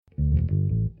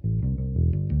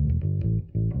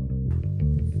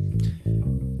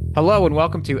Hello and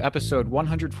welcome to episode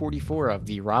 144 of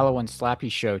the Rollo and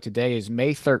Slappy Show. Today is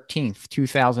May 13th,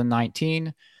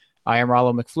 2019. I am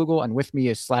Rollo McFlugel, and with me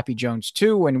is Slappy Jones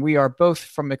 2, and we are both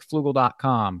from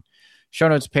McFlugel.com. Show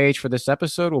notes page for this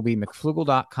episode will be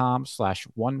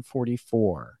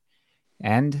McFlugel.com/144.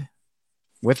 And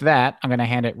with that, I'm going to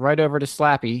hand it right over to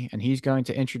Slappy, and he's going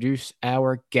to introduce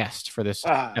our guest for this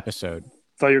episode.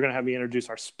 Thought you were going to have me introduce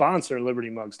our sponsor,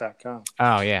 LibertyMugs.com.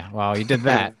 Oh, yeah. Well, you did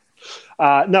that.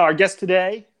 No, our guest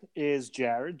today is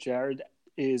Jared. Jared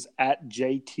is at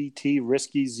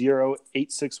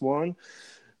JTT-Risky0861.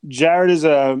 Jared is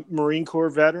a Marine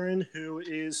Corps veteran who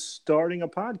is starting a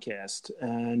podcast.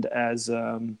 And as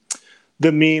the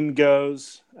meme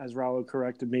goes, as Rollo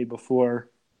corrected me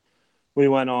before we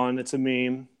went on, it's a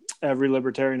meme. Every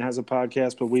libertarian has a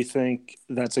podcast, but we think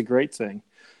that's a great thing.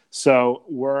 So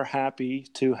we're happy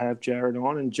to have Jared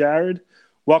on. And Jared,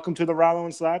 welcome to the Rollo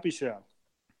and Slappy Show.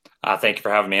 Thank you for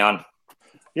having me on.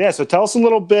 Yeah, so tell us a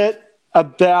little bit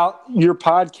about your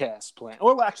podcast plan.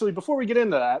 Well, actually, before we get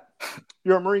into that,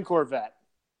 you're a Marine Corps vet.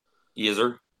 Yes,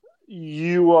 sir.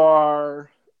 You are a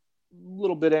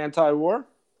little bit anti-war?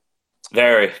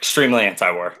 Very, extremely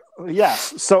anti-war.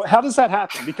 Yes. So how does that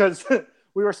happen? Because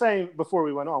we were saying before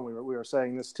we went on, we were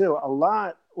saying this too.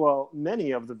 Many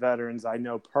of the veterans I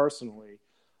know personally,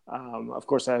 of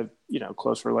course, I have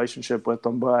close relationship with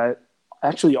them, but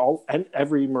actually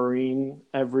every Marine,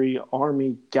 every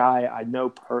Army guy I know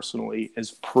personally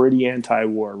is pretty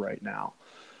anti-war right now.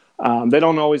 They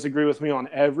don't always agree with me on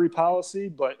every policy,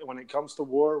 but when it comes to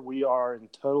war, we are in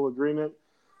total agreement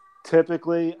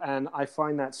typically, and I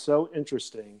find that so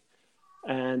interesting.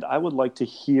 And I would like to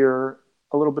hear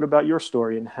a little bit about your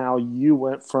story and how you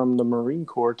went from the Marine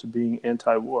Corps to being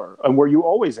anti-war. And were you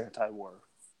always anti-war?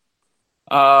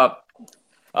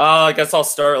 I guess I'll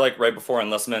start right before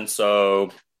enlistment. So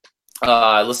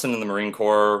I listened in the Marine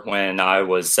Corps when I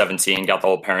was 17, got the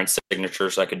whole parent signature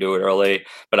so I could do it early,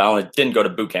 but I only didn't go to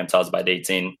boot camp till I was about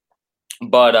 18.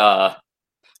 But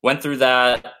went through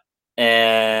that,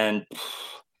 and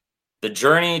the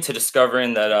journey to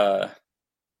discovering that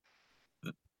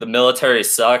the military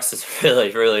sucks is really,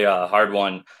 really a hard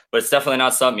one. But it's definitely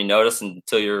not something you notice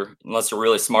unless you're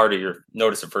really smart or you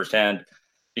notice it firsthand.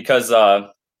 Because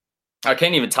I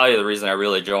can't even tell you the reason I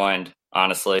really joined,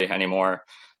 honestly, anymore.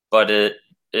 But it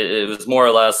was more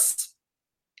or less,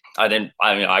 I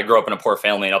grew up in a poor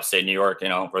family in upstate New York,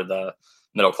 where the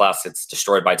middle class gets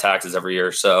destroyed by taxes every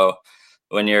year. So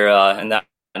when you're in that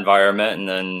environment and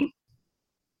then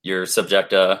you're subject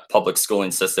to a public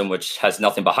schooling system, which has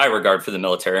nothing but high regard for the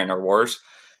military and our wars,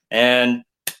 and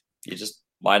you just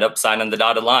wind up signing the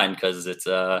dotted line because it's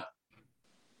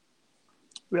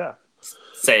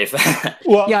safe.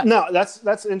 Well, yeah. No,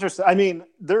 that's interesting. I mean,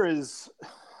 there is.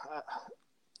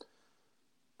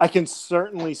 I can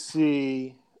certainly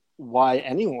see why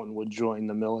anyone would join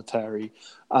the military.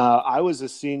 I was a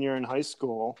senior in high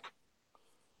school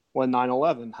when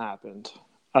 9/11 happened.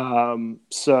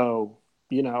 So,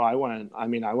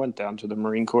 I went down to the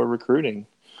Marine Corps recruiting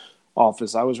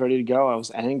office. I was ready to go. I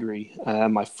was angry.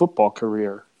 My football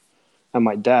career and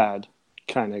my dad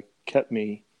kind of kept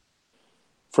me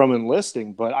from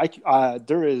enlisting, but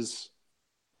there is,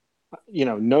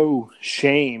 no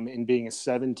shame in being a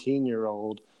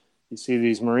 17-year-old. You see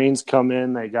these Marines come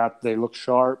in, they look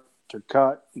sharp, they're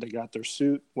cut, they got their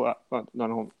suit. Well, I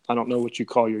don't know what you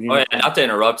call your uniform. Oh, yeah, not to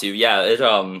interrupt you. Yeah, it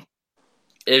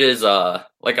is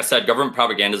like I said, government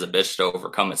propaganda is a bitch to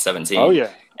overcome at 17. Oh yeah.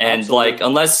 And absolutely.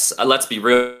 Unless let's be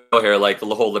real here,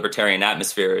 the whole libertarian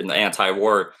atmosphere and the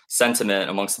anti-war sentiment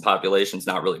amongst the population is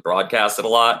not really broadcasted a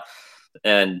lot.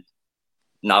 And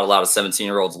not a lot of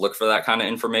 17-year-olds look for that kind of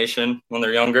information when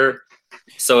they're younger.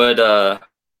 So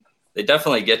they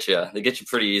definitely get you. They get you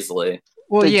pretty easily.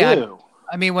 Well, They yeah. do.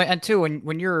 I mean,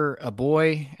 when you're a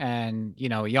boy and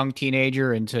a young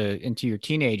teenager into your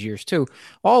teenage years too,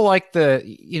 all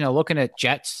looking at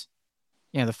jets,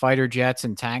 the fighter jets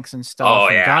and tanks and stuff. Oh,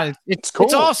 and yeah. God, it's cool.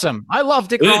 It's awesome. I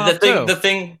loved it. The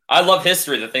thing I love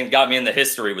history. The thing that got me in the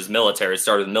history was military. It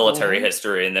started with military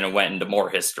history, and then it went into more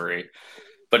history.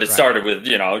 But it started with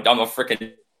I'm a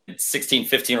freaking 16,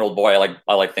 15-year-old boy.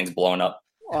 I like things blowing up.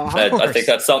 I think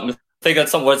that's something.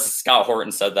 What Scott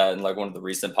Horton said that in one of the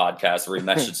recent podcasts where he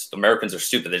mentioned Americans are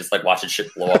stupid. They just like watching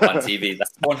shit blow up on TV.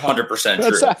 That's 100% true.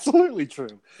 That's absolutely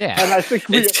true. Yeah. And I think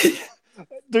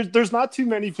there's not too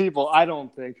many people, I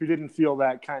don't think, who didn't feel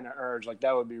that kind of urge. Like,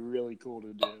 that would be really cool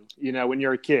to do, when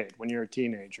you're a kid, when you're a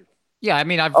teenager. Yeah, I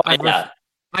mean,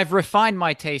 I've refined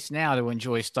my taste now to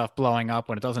enjoy stuff blowing up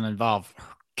when it doesn't involve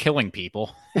killing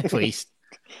people, at least.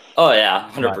 Oh yeah,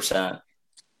 100%.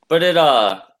 But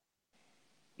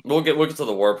we'll get to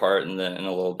the war part in a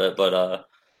little bit, but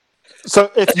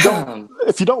So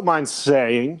if you don't mind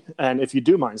saying, and if you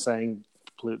do mind saying,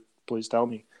 please tell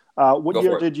me, what go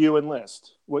year for it. did you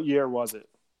enlist? What year was it?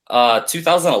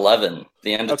 2011,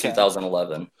 the end of Okay.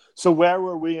 2011. So where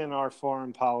were we in our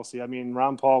foreign policy? I mean,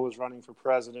 Ron Paul was running for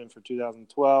president for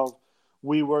 2012.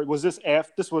 Was this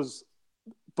after, this was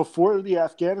before the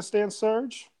Afghanistan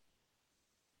surge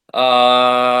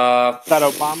that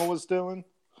Obama was doing?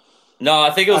 No,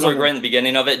 I think it I was don't like right know. in the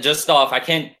beginning of it. Just off, I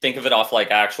can't think of it off like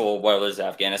actual what was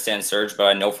Afghanistan surge, but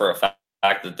I know for a fact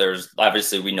that there's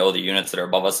obviously we know the units that are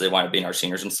above us, they wind up being our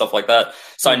seniors and stuff like that.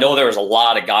 So I know there was a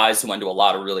lot of guys who went to a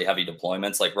lot of really heavy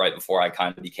deployments, like right before I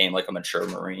kind of became like a mature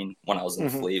Marine when I was in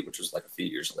the fleet, which was like a few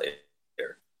years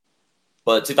later.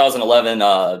 But 2011,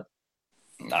 I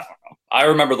don't know. I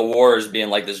remember the wars being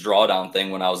like this drawdown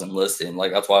thing when I was enlisting.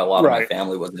 Like that's why a lot of my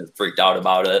family wasn't freaked out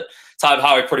about it. It's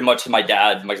how I pretty much my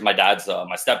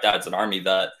stepdad's an Army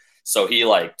vet, so he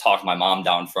like talked my mom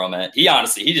down from it. He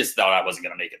just thought I wasn't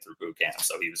gonna make it through boot camp,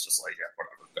 so he was just like,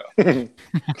 yeah, whatever,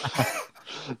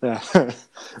 go. Yeah.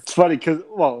 It's funny because,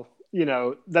 well,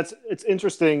 it's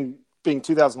interesting being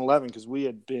 2011 because we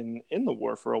had been in the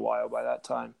war for a while by that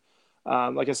time.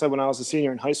 Like I said, when I was a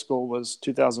senior in high school was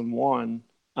 2001,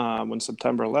 when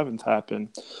September 11th happened.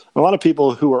 And a lot of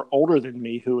people who are older than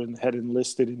me who had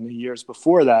enlisted in the years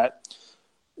before that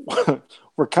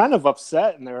were kind of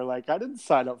upset, and they were like, I didn't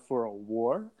sign up for a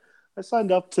war. I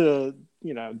signed up to,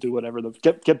 do whatever,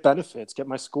 get benefits, get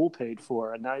my school paid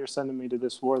for, and now you're sending me to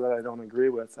this war that I don't agree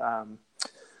with.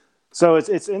 So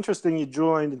it's interesting you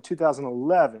joined in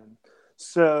 2011.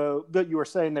 So, but you were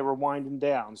saying they were winding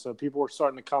down. So people were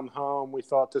starting to come home. We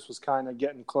thought this was kind of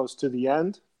getting close to the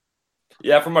end.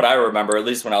 Yeah, from what I remember, at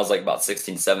least when I was like about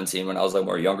 16, 17, when I was like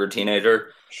more younger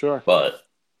teenager. Sure. But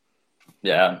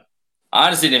yeah, I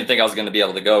honestly didn't think I was going to be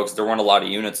able to go because there weren't a lot of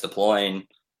units deploying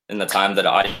in the time that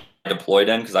I deployed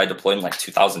in, because I deployed in like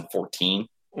 2014.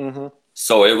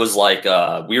 So it was like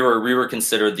we were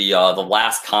considered the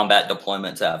last combat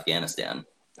deployment to Afghanistan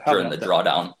during the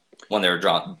drawdown when they were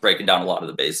breaking down a lot of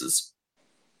the bases.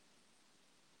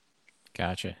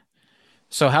 Gotcha.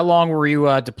 So how long were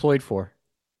you deployed for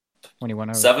when you went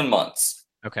over? 7 months.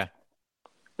 Okay.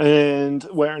 And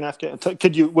where in Afghanistan?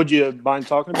 Would you mind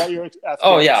talking about your Afghanistan?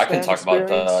 Oh yeah, I can talk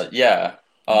about yeah.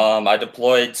 I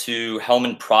deployed to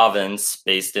Helmand Province,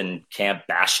 based in Camp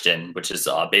Bastion, which is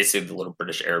basically the little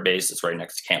British air base. It's right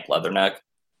next to Camp Leatherneck,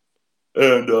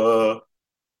 and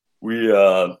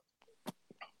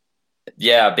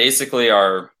basically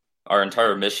our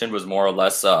entire mission was more or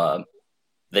less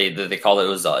they call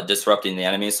it disrupting the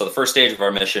enemy. So the first stage of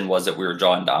our mission was that we were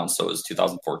drawing down. So it was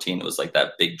 2014. It was like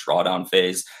that big drawdown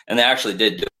phase, and they actually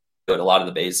did do it at a lot of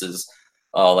the bases.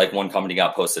 Like one company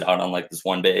got posted out on like this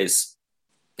one base,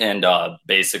 and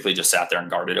basically just sat there and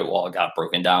guarded it while it got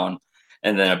broken down.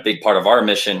 And then a big part of our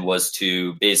mission was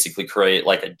to basically create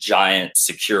like a giant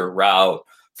secure route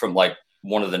from like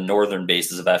one of the northern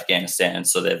bases of Afghanistan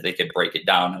so that they could break it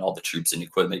down and all the troops and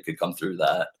equipment could come through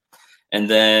that. And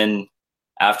then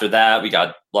after that, we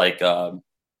got like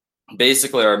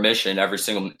basically our mission, every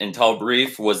single intel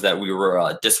brief was that we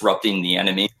were disrupting the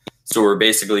enemy. So we're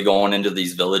basically going into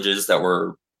these villages that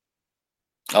were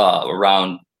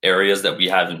around areas that we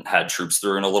haven't had troops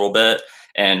through in a little bit,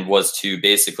 and was to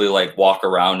basically like walk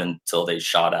around until they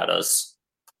shot at us.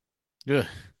 Yeah.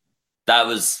 That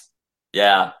was,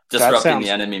 disrupting the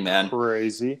enemy, man.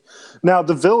 Crazy. Now,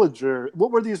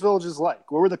 what were these villages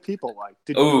like? What were the people like?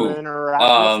 Did you interact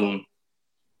with them?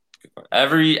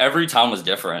 Every town was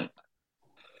different.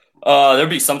 There'd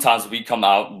be sometimes we'd come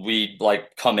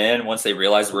in once they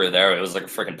realized we were there. It was like a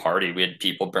freaking party. We had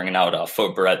people bringing out their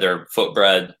foot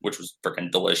bread, which was freaking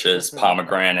delicious,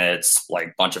 pomegranates,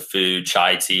 like bunch of food,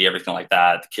 chai tea, everything like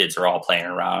that. The kids are all playing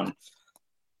around.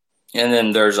 And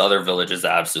then there's other villages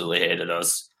that absolutely hated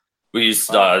us. We used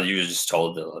you were just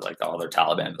told that like the other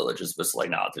Taliban villages was like,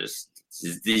 no,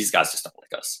 these guys just don't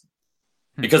like us,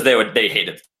 because they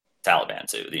hated the Taliban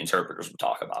too. The interpreters would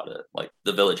talk about it. Like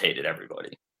the village hated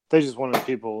everybody. They just want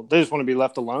to be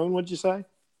left alone, would you say?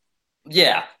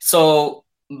 Yeah. So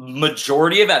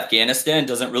majority of Afghanistan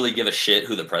doesn't really give a shit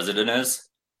who the president is.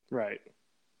 Right.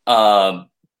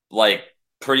 Like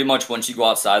pretty much once you go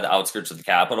outside the outskirts of the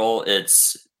capital,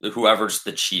 it's whoever's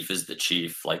the chief is the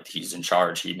chief. Like he's in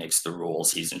charge. He makes the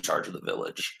rules. He's in charge of the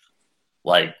village.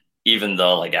 Like even the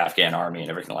like Afghan army and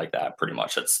everything like that, pretty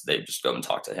much they just go and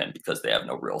talk to him because they have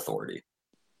no real authority.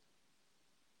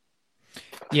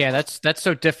 Yeah, that's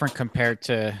so different compared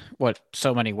to what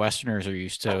so many Westerners are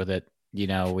used to, that,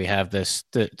 we have this,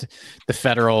 the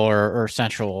federal or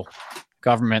central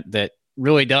government that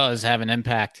really does have an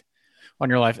impact on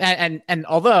your life. And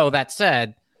although that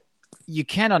said, you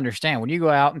can understand when you go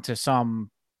out into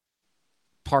some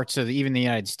parts of even the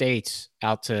United States,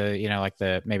 out to like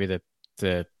the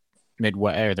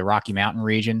Midwest or the Rocky Mountain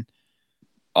region.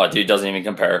 Oh, dude, doesn't even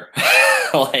compare.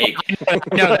 Like, I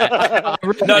know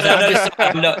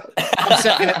that. No. I'm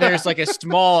saying that there's like a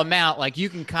small amount, like you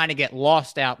can kind of get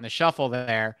lost out in the shuffle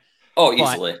there. Oh,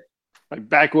 easily. Like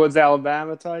backwoods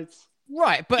Alabama types.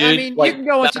 Right, but Dude, I mean, like, you can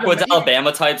go into backwoods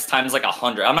Alabama types times like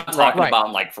 100. I'm not talking Right.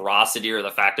 about like ferocity or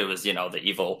the fact it was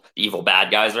the evil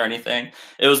bad guys or anything.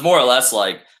 It was more or less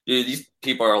like, dude, these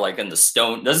people are like in the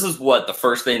stone. This is what the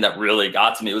first thing that really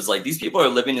got to me was like, these people are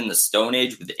living in the Stone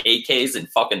Age with AKs and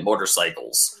fucking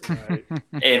motorcycles, Right.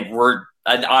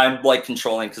 and I'm like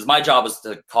controlling, because my job was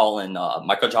to call in.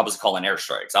 My job was to call in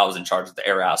airstrikes. I was in charge of the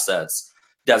air assets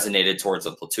designated towards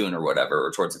a platoon or whatever,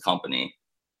 or towards a company.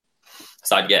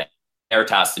 So I'd get air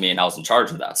tasked to me, and I was in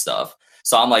charge of that stuff.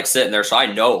 So I'm like sitting there, so I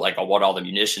know like what all the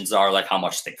munitions are, like how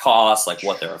much they cost, like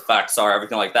what their effects are,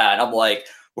 everything like that. And I'm like,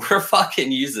 we're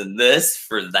fucking using this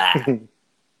for that.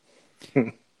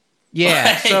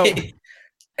 Yeah.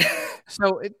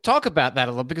 So talk about that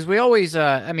a little, because we always,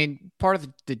 I mean, part of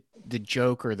the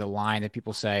joke or the line that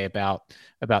people say about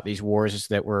these wars is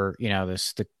that we're,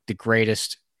 the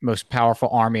greatest, most powerful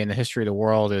army in the history of the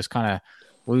world is kind of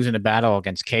losing a battle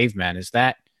against cavemen. Is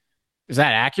that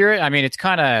accurate? I mean, it's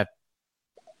kind of,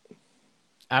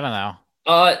 I don't know.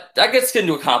 That gets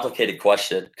into a complicated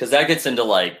question, because that gets into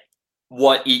like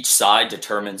what each side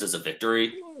determines as a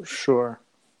victory. Sure.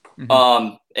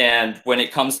 Mm-hmm. And when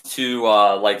it comes to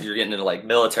like you're getting into like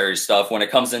military stuff, when it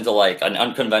comes into like an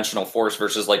unconventional force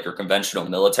versus like your conventional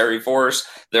military force,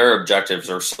 their objectives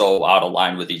are so out of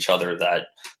line with each other that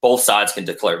both sides can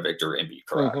declare victory and be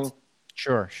correct.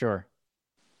 Mm-hmm. Sure.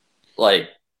 Like,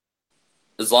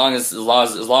 as long as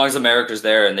America's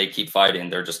there and they keep fighting,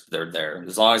 they're there.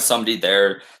 As long as somebody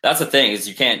there, that's the thing, is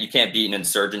you can't beat an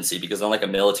insurgency, because unlike a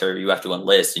military, you have to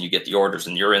enlist and you get the orders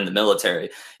and you're in the military.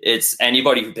 It's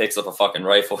anybody who picks up a fucking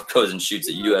rifle, goes and shoots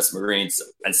at U.S. Marines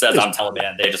and says I'm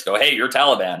Taliban, they just go, hey, you're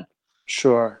Taliban.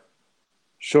 Sure.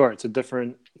 It's a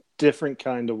different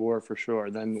kind of war for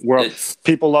sure. Then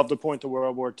people love to point to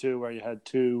World War II, where you had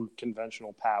two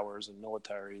conventional powers and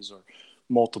militaries, or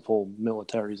multiple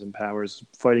militaries and powers.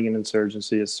 Fighting an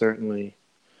insurgency is certainly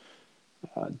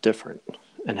different.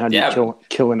 And how do you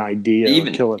kill an idea?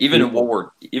 Even in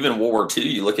World War II,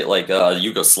 you look at like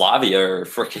Yugoslavia or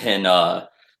freaking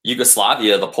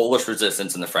Yugoslavia, the Polish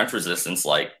resistance and the French resistance.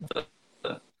 Like, the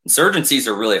insurgencies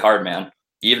are really hard, man.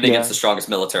 Even against the strongest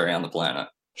military on the planet.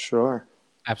 Sure.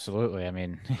 Absolutely. I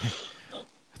mean,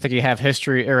 I think you have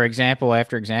history or example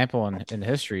after example in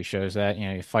history shows that,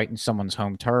 you fight in someone's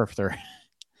home turf.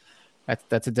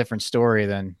 That's a different story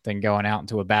than going out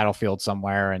into a battlefield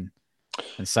somewhere and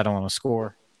settling a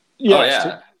score. Yeah. Oh,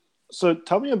 yeah. So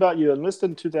tell me about, you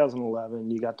enlisted in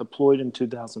 2011. You got deployed in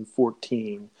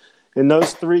 2014. In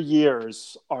those 3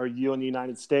 years, are you in the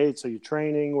United States? Are you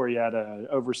training? Were you at an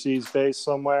overseas base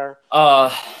somewhere?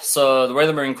 So the way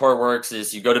the Marine Corps works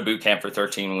is you go to boot camp for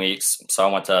 13 weeks. So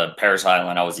I went to Parris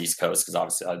Island. I was East Coast, because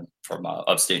obviously I'm from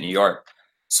upstate New York.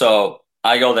 So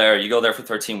I go there. You go there for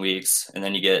 13 weeks, and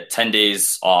then you get 10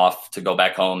 days off to go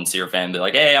back home and see your family.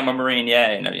 Like, hey, I'm a Marine,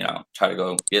 yay! And try to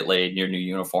go get laid in your new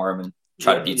uniform and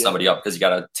try to beat somebody up because you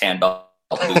got a tan belt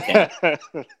boot camp.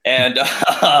 And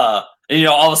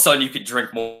all of a sudden you could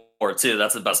drink more too.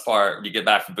 That's the best part. When you get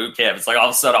back from boot camp, it's like all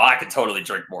of a sudden, I can totally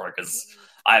drink more because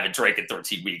I haven't drank in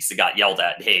 13 weeks. It got yelled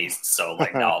at and hazed. So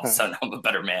like now all of a sudden I'm a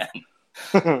better man.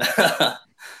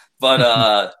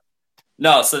 But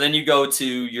no, so then you go to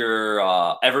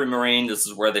your every Marine. This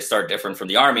is where they start different from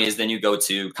the armies. Then you go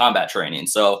to combat training.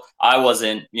 So I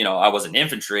wasn't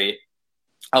infantry.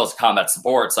 I was combat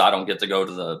support, so I don't get to go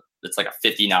to it's like a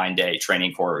 59-day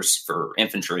training course for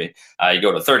infantry. You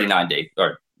go to 39-day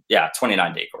or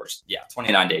 29-day course. Yeah,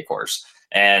 29-day course.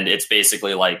 And it's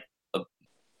basically like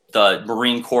the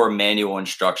Marine Corps manual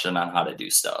instruction on how to do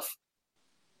stuff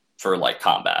for like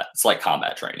combat. It's like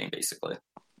combat training, basically.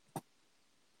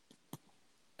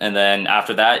 And then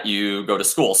after that, you go to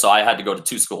school. So I had to go to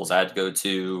 2 schools. I had to go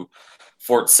to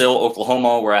Fort Sill,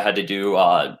 Oklahoma, where I had to do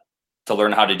to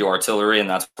learn how to do artillery, and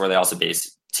that's where they also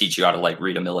teach you how to like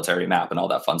read a military map and all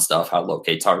that fun stuff, how to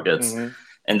locate targets. Mm-hmm.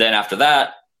 And then after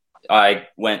that, I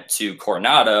went to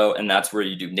Coronado, and that's where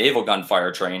you do naval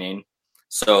gunfire training.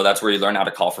 So that's where you learn how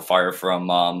to call for fire from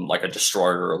like a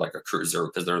destroyer or like a cruiser,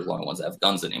 because they're the only ones that have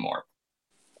guns anymore.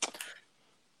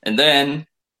 And then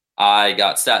I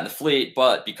got stat in the fleet,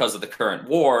 but because of the current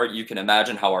war, you can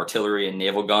imagine how artillery and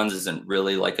naval guns isn't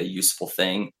really like a useful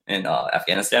thing in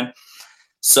Afghanistan.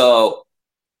 So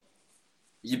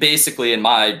you basically, in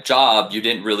my job, you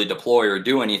didn't really deploy or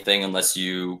do anything unless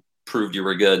you proved you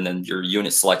were good, and then your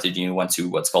unit selected you and went to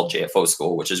what's called JFO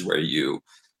school, which is where you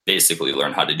basically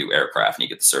learn how to do aircraft and you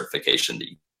get the certification that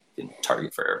you can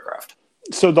target for aircraft.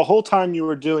 So the whole time you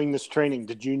were doing this training,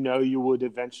 did you know you would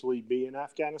eventually be in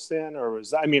Afghanistan, or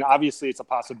was I mean, obviously it's a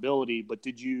possibility, but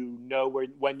did you know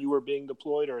when you were being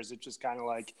deployed, or is it just kind of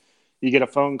like you get a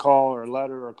phone call or a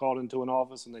letter or called into an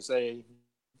office and they say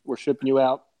we're shipping you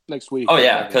out next week? Oh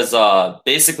yeah, because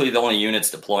basically the only units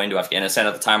deploying to Afghanistan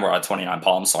at the time were at 29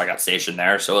 Palms, so I got stationed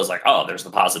there. So it was like, oh, there's the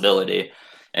possibility.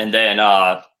 And then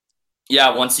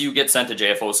yeah, once you get sent to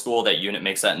JFO school, that unit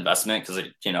makes that investment because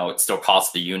it still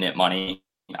costs the unit money.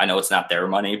 I know it's not their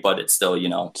money, but it's still, they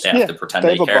have to pretend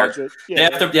they care. They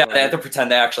have to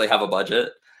pretend they actually have a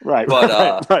budget. Right.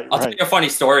 But right. I'll tell you a funny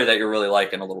story that you're really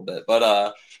liking a little bit.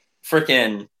 But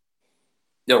freaking,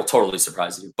 it'll totally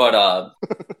surprise you. But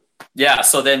yeah,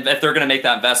 so then if they're going to make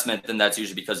that investment, then that's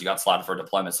usually because you got slotted for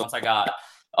deployment. So once I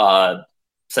got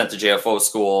sent to JFO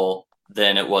school,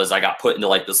 then I got put into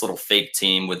like this little fake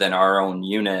team within our own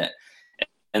unit.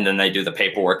 And then they do the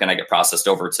paperwork and I get processed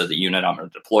over to the unit I'm going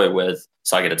to deploy with.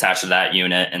 So I get attached to that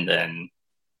unit and then,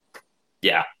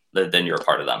 yeah, then you're a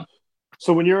part of them.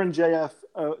 So when you're in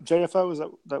JFO, is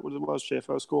that what it was,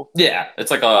 JFO school? Yeah,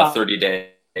 it's like a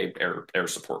 30-day air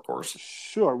support course.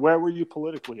 Sure. Where were you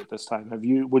politically at this time?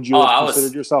 Would you have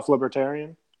considered yourself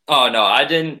libertarian? Oh, no, I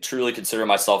didn't truly consider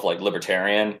myself like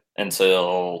libertarian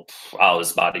until I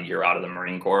was about a year out of the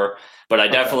Marine Corps. But I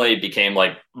definitely became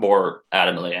like more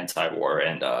adamantly anti-war.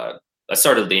 And I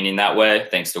started leaning that way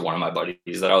thanks to one of my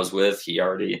buddies that I was with. He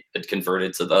already had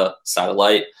converted to the side of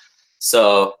light.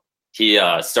 So he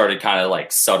started kind of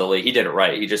like subtly. He did it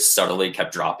right. He just subtly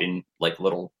kept dropping like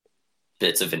little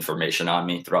bits of information on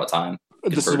me throughout time.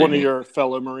 This is one of your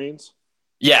fellow Marines?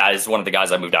 Yeah, he's one of the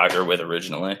guys I moved out here with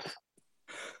originally.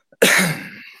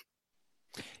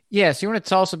 Yeah, so you want to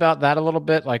tell us about that a little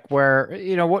bit, like where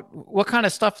what kind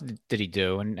of stuff did he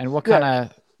do, and what kind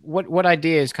of what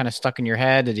ideas kind of stuck in your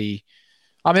head?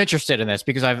 I'm interested in this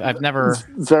because I've never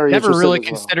really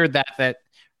considered that,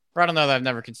 or I don't know that I've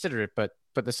never considered it,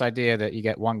 but this idea that you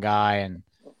get one guy and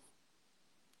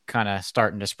kind of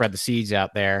starting to spread the seeds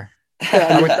out there.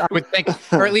 I would think,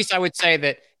 or at least I would say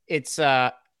that it's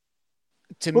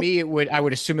to me, I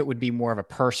would assume it would be more of a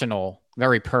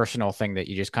very personal thing that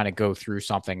you just kind of go through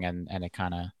something and it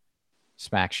kind of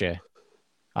smacks you.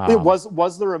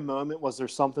 Was there a moment? Was there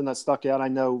something that stuck out? I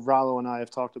know Rollo and I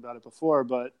have talked about it before,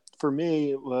 but for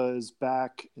me, it was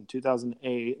back in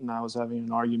 2008, and I was having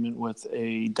an argument with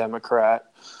a Democrat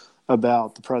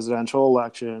about the presidential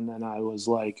election, and I was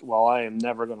like, well, I am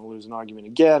never going to lose an argument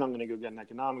again. I'm going to go get an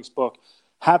economics book.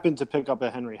 Happened to pick up a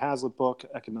Henry Hazlitt book,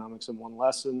 Economics in One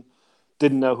Lesson.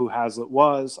 Didn't know who Hazlitt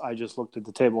was. I just looked at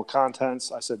the table of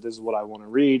contents. I said, this is what I want to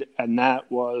read. And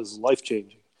that was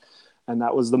life-changing. And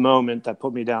that was the moment that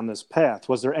put me down this path.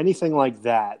 Was there anything like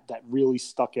that really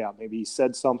stuck out? Maybe you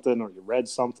said something or you read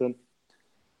something?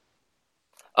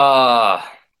 From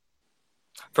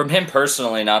him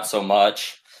personally, not so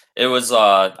much. It was,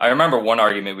 I remember one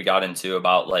argument we got into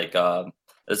about like,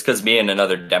 it's because me and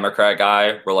another Democrat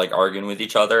guy were like arguing with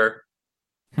each other.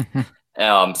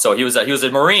 So he was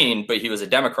a Marine, but he was a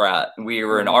Democrat. And we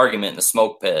were in an argument in the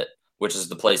smoke pit, which is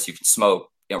the place you can smoke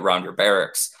around your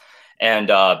barracks.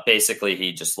 And basically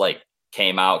he just like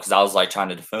came out because I was like trying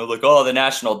to defend like, oh, the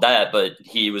national debt. But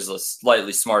he was a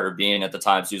slightly smarter being at the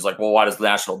time. So he was like, well, why does the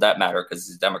national debt matter? Because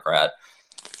he's a Democrat.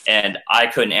 And I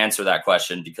couldn't answer that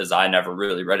question because I never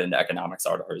really read into economics.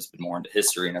 I'd always been more into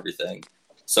history and everything.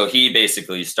 So he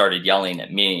basically started yelling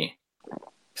at me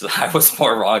because I was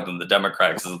more wrong than the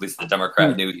Democrat, because at least the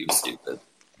Democrat knew he was stupid.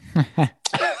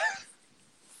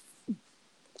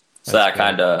 So that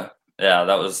kind of, yeah,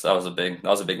 that was a big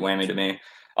whammy to me.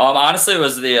 Honestly, it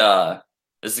was I'm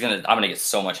gonna get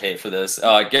so much hate for this.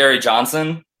 Gary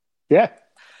Johnson. Yeah.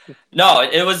 No,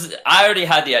 it was. I already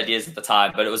had the ideas at the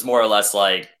time, but it was more or less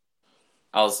like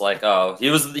I was like, oh, he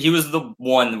was the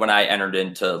one when I entered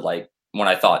into like when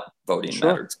I thought voting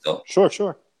mattered still.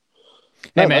 Sure.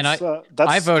 Hey, man,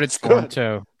 I voted for him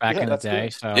too back in the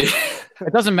day. Good. So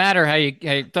it doesn't matter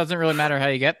it doesn't really matter how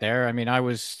you get there. I mean,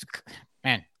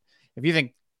 if you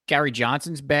think Gary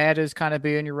Johnson's bad as kind of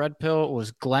being your red pill, it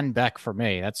was Glenn Beck for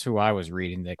me. That's who I was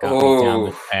reading that got me down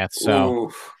this path. So,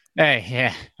 hey,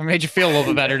 yeah, I made you feel a little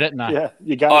bit better, didn't I? Yeah,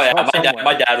 you got. Oh yeah,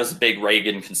 my dad was a big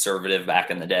Reagan conservative back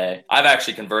in the day. I've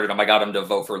actually converted him. I got him to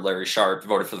vote for Larry Sharp.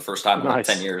 Voted for the first time in like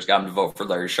 10 years. Got him to vote for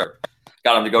Larry Sharp.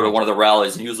 Got him to go to one of the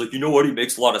rallies, and he was like, "You know what? He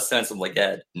makes a lot of sense." I'm like,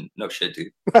 "Yeah, no shit,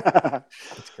 dude."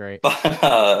 That's great.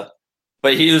 But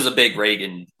But he was a big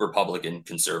Reagan Republican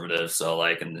conservative, so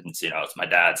like, and it's my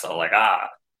dad, so like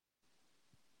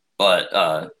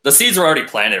But the seeds were already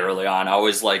planted early on. I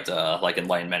always liked like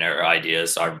Enlightenment era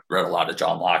ideas. So I read a lot of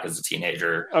John Locke as a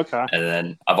teenager. Okay. And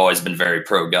then I've always been very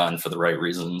pro-gun for the right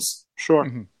reasons. Sure.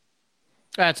 Mm-hmm.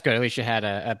 That's good. At least you had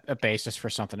a basis for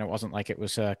something. It wasn't like it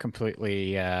was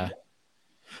completely.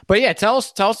 But yeah, tell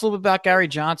us a little bit about Gary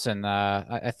Johnson.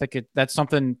 I think that's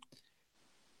something,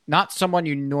 not someone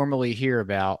you normally hear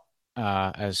about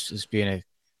as being a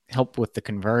help with the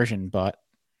conversion, but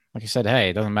like I said,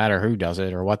 hey, it doesn't matter who does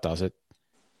it or what does it.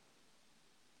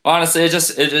 Honestly,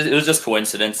 it was just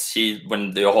coincidence.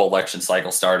 When the whole election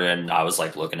cycle started, and I was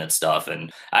like looking at stuff,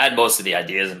 and I had most of the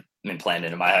ideas planned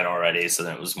into my head already. So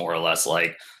then it was more or less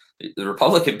like the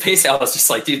Republican. Basically, I was just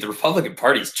like, dude, the Republican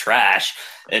Party's trash.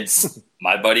 And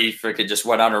my buddy freaking just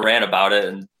went on a rant about it,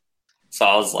 and so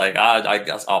I was like, I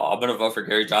guess I'm gonna vote for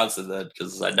Gary Johnson then,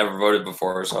 because I never voted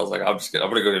before. So I was like, I'm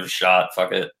gonna go give it a shot.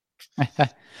 Fuck it.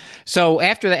 So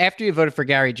after you voted for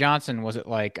Gary Johnson, was it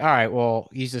like, all right, well,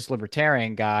 he's this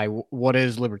libertarian guy. What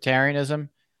is libertarianism?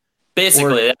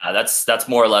 Basically, yeah, that's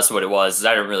more or less what it was.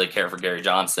 I didn't really care for Gary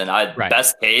Johnson.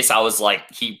 Best case, I was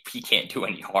like, he can't do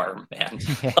any harm, man.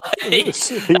 He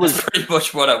was pretty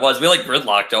much what I was. We like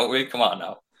gridlock, don't we? Come on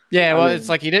now. Yeah, well, it's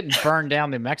like he didn't burn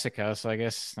down New Mexico, so I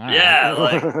guess. Yeah,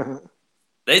 like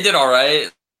they did all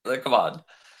right. Like, come on.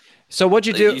 So what'd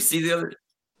you do? You see the other.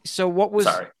 So what was?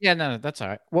 Sorry. Yeah, no, that's all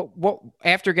right. What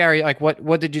after Gary? Like,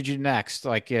 what did you do next?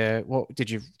 Like, what did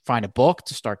you find a book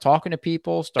to start talking to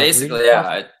people? Basically,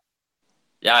 yeah,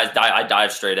 I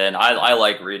dived straight in. I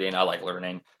like reading. I like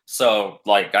learning. So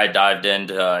like, I dived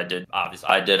into.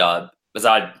 Because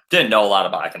I didn't know a lot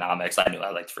about economics. I knew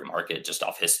I liked free market just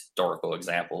off historical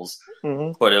examples.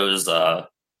 Mm-hmm. But it was so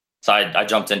I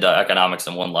jumped into economics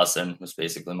in one lesson. It was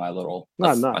basically my little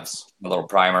my little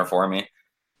primer for me.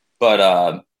 But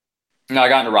I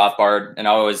got into Rothbard, and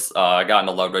I always got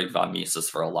into Ludwig von Mises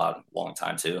for a long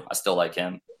time too. I still like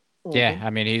him. Yeah, I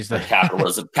mean, he's the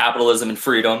capitalism and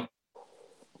freedom.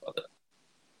 Love it.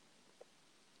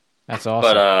 That's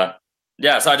awesome. But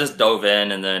yeah, so I just dove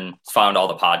in and then found all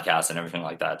the podcasts and everything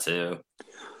like that too.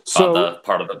 So the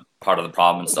part of the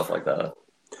problem and stuff like that.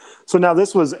 So now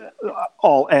this was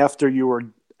all after you were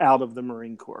out of the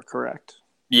Marine Corps, correct?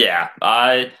 Yeah,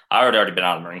 I had already been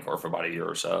out of the Marine Corps for about a year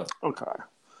or so. Okay.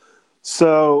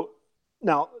 So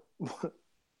now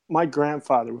my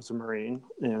grandfather was a Marine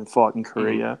and fought in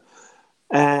Korea.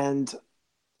 Mm-hmm. And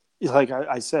like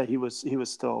I said,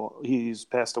 he's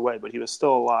passed away, but he was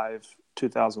still alive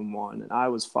 2001. And I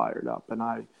was fired up. And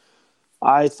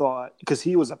I thought, because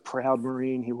he was a proud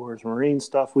Marine, he wore his Marine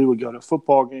stuff. We would go to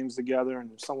football games together,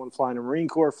 and if someone flying a Marine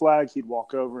Corps flag, he'd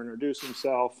walk over and introduce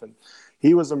himself. And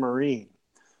he was a Marine.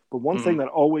 But one thing that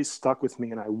always stuck with me,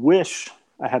 and I wish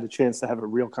I had a chance to have a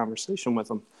real conversation with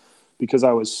him, because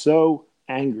I was so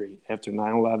angry after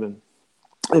 9/11.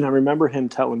 And I remember him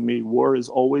telling me war is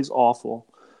always awful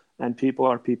and people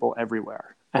are people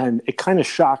everywhere. And it kind of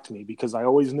shocked me, because I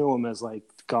always knew him as like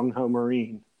gung-ho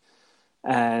Marine.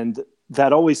 And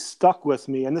that always stuck with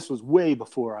me. And this was way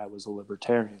before I was a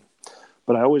libertarian.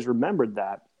 But I always remembered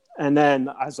that. And then,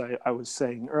 as I was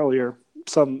saying earlier,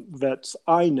 some vets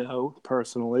I know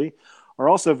personally are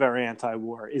also very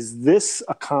anti-war. Is this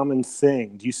a common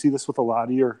thing? Do you see this with a lot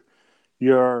of your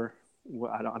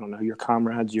I don't know, your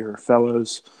comrades, your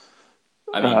fellows,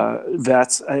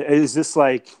 vets? Is this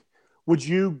like, would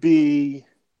you be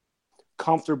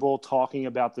comfortable talking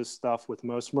about this stuff with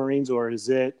most Marines, or is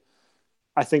it,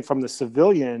 I think from the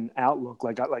civilian outlook,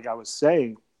 like I was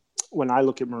saying, when I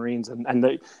look at Marines and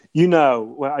they,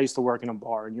 well, I used to work in a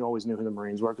bar, and you always knew who the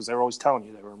Marines were because they were always telling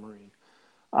you they were a Marine.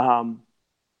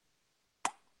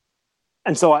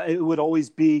 And so it would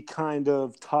always be kind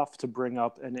of tough to bring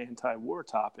up an anti-war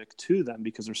topic to them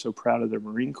because they're so proud of their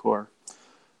Marine Corps.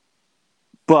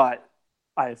 But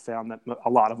I have found that a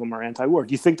lot of them are anti-war.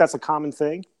 Do you think that's a common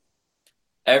thing?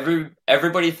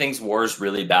 Everybody thinks war is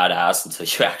really badass until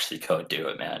you actually go do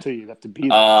it, man. Until you have to be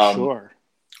there, sure.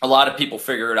 A lot of people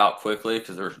figure it out quickly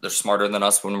because they're smarter than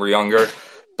us when we're younger.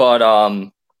 But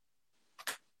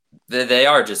they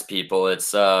are just people.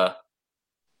 It's when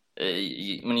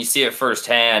you see it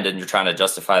firsthand and you're trying to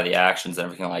justify the actions and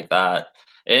everything like that.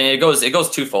 And it goes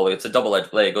twofold. It's a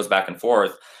double-edged blade. It goes back and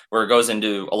forth, where it goes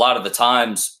into a lot of the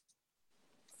times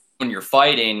when you're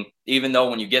fighting, even though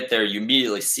when you get there, you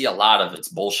immediately see a lot of it's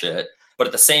bullshit. But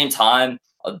at the same time,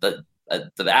 the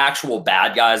actual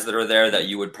bad guys that are there that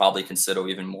you would probably consider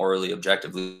even morally,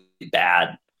 objectively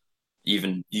bad,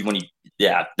 even when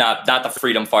not the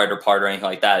freedom fighter part or anything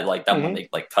like that, when they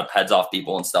like cut heads off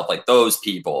people and stuff, like those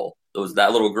people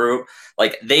that little group,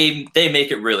 like they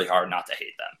make it really hard not to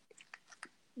hate them.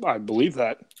 I believe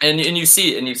that. And you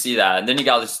see that, and then you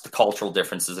got just the cultural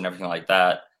differences and everything like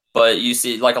that. But you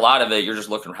see, like, a lot of it, you're just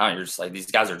looking around, you're just like, these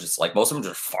guys are just like, most of them are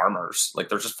just farmers. Like,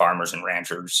 they're just farmers and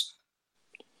ranchers.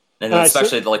 And then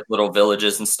especially the like little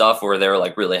villages and stuff where they're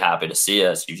like really happy to see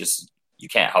us. You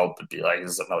can't help but be like,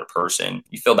 this is another person.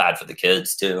 You feel bad for the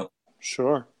kids too.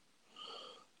 Sure.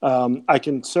 I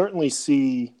can certainly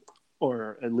see,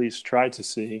 or at least try to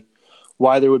see,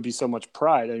 why there would be so much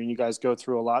pride. I mean, you guys go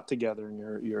through a lot together,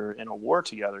 and you're in a war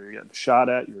together. You're getting shot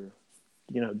at. You're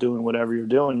doing whatever you're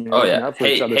doing. You're looking out for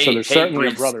each other. So there's certainly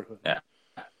a brotherhood. Yeah.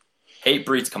 Hate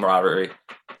breeds camaraderie.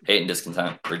 Hate and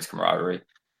discontent breeds camaraderie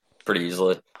pretty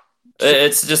easily.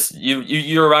 It's just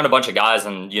you're around a bunch of guys,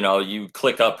 and you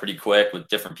click up pretty quick with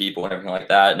different people and everything like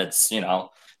that. And it's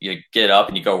you get up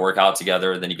and you go work out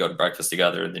together, and then you go to breakfast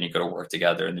together, and then you go to work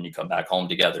together, and then you come back home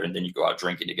together, and then you go out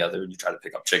drinking together, and you try to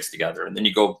pick up chicks together, and then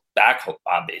you go back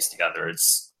on base together.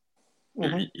 It's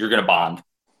you're gonna bond.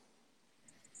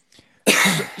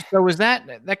 So was that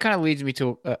kind of leads me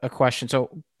to a question.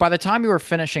 So by the time you were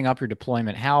finishing up your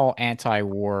deployment, how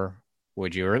anti-war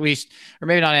would you, or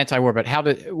maybe not anti-war, but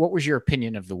what was your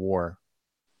opinion of the war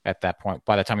at that point?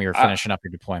 By the time you were finishing up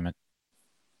your deployment,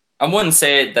 I wouldn't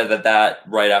say that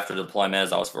right after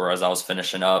deployment, as I was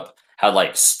finishing up, had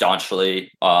like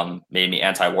staunchly made me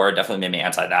anti-war. Definitely made me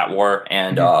anti that war,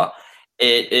 and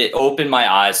it opened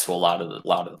my eyes to a lot of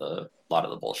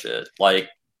the bullshit. Like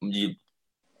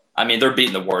they're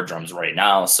beating the war drums right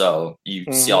now, so you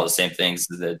see all the same things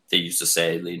that they used to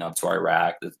say leading up to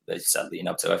Iraq, that they said leading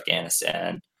up to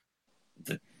Afghanistan,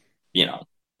 and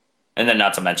then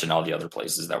not to mention all the other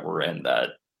places that we're in that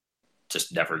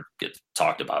just never get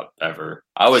talked about ever.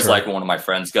 I always like when one of my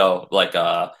friends go, like,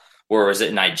 where was it,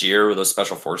 in Nigeria, where those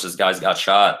special forces guys got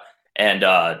shot, and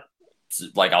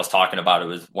like I was talking about it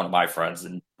with one of my friends,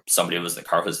 and somebody was in the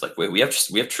car was like, wait, we have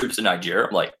troops in Nigeria?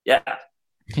 I'm like, yeah.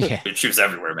 We have troops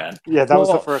everywhere, man. Yeah, that was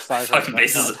the first I heard. Fucking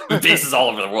bases all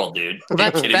over the world, dude.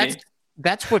 Well,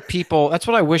 that's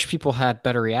what I wish people had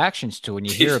better reactions to when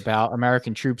you hear about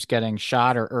American troops getting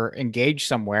shot or engaged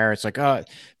somewhere. It's like,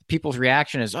 people's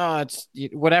reaction is, it's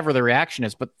whatever the reaction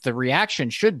is, but the reaction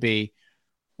should be,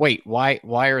 wait, why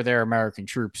are there American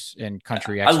troops in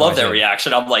country X? I love that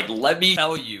reaction. I'm like, let me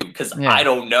tell you, because I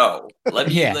don't know. Let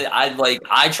me.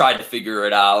 I tried to figure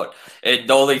it out, and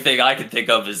the only thing I can think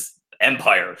of is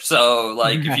Empire. So,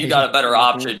 like, if you got a better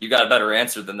option, you got a better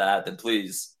answer than that, then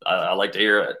please, I like to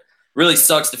hear it. Really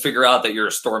sucks to figure out that you're a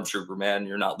stormtrooper, man.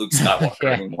 You're not Luke Skywalker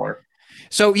anymore.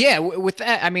 So, yeah, with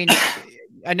that, I mean,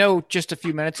 I know just a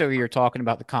few minutes ago you were talking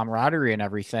about the camaraderie and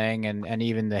everything, and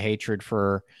even the hatred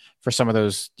for some of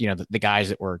those, the guys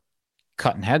that were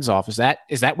cutting heads off. Is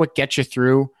that what gets you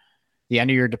through the end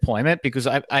of your deployment? Because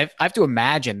I have to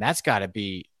imagine that's got to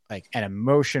be like an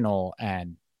emotional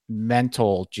and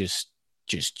mental just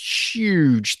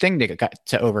huge thing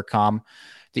to overcome,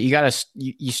 that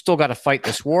you still got to fight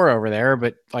this war over there,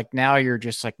 but like now you're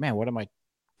just like, man,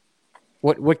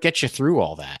 what gets you through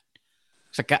all that?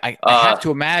 It's like I have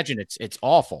to imagine it's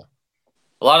awful.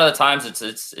 A lot of the times it's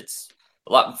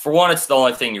a lot. For one, it's the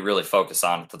only thing you really focus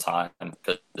on at the time,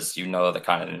 because the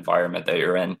kind of environment that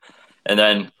you're in, and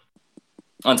then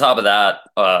on top of that,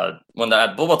 when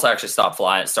the bullets actually start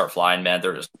flying, man,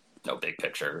 there's no big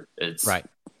picture. It's right.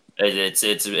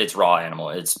 It's raw animal.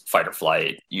 It's fight or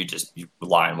flight. You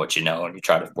rely on what you know, and you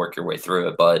try to work your way through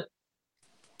it. But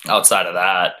outside of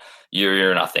that,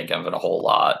 you're not thinking of it a whole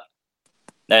lot.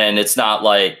 And it's not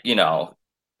like,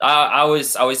 I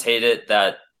always hate it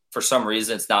that for some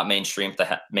reason it's not mainstream to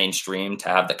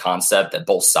have the concept that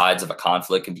both sides of a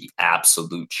conflict can be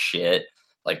absolute shit,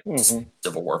 like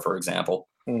Civil War, for example.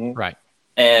 Right.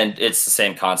 And it's the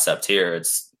same concept here.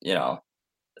 It's,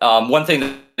 one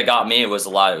thing that got me was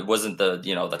it wasn't the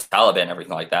Taliban and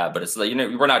everything like that, but it's like,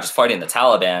 we're not just fighting the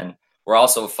Taliban. We're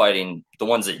also fighting the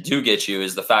ones that do get you,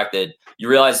 is the fact that you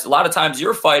realize a lot of times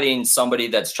you're fighting somebody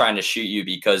that's trying to shoot you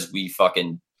because we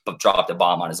fucking dropped a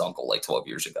bomb on his uncle like 12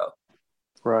 years ago.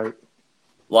 Right.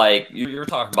 Like you're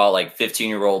talking about like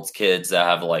 15-year-old kids that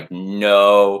have like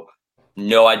no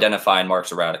identifying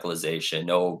marks of radicalization,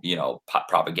 no,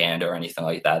 propaganda or anything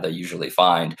like that they usually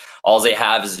find. All they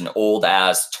have is an old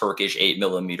ass Turkish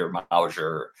 8mm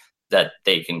Mauser that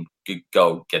they can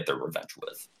go get their revenge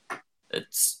with.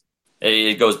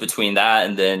 It goes between that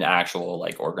and then actual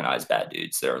like organized bad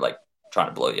dudes that are like trying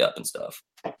to blow you up and stuff.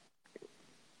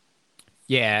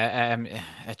 Yeah,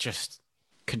 it just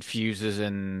confuses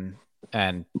and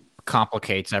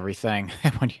complicates everything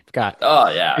when you've got. Oh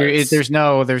yeah, there's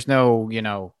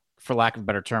no, for lack of a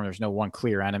better term, there's no one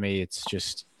clear enemy. It's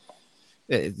just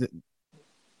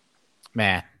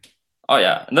Man. Oh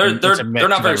yeah, and they're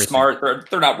not very everything. smart.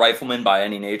 They're not riflemen by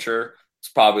any nature. It's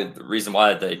probably the reason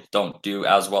why they don't do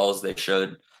as well as they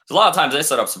should. A lot of times they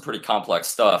set up some pretty complex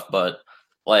stuff, but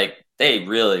like they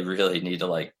really, really need to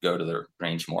like go to their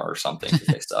range more or something because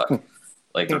they suck.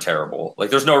 Like they're terrible. Like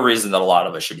there's no reason that a lot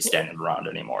of us should be standing around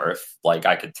anymore. If like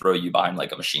I could throw you behind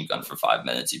like a machine gun for 5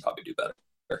 minutes, you'd probably do better.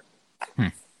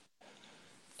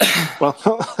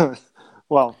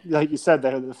 Well, like you said,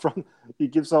 you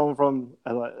give someone from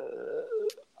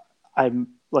I'm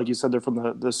like you said, they're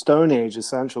from the Stone Age.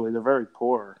 Essentially, they're very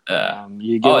poor.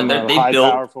 You give them a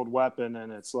powerful weapon,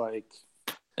 and it's like,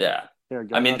 yeah.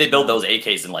 I mean, they build those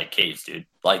AKs in like caves, dude.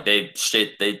 Like they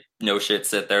no shit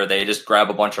sit there. They just grab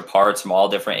a bunch of parts from all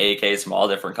different AKs from all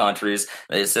different countries.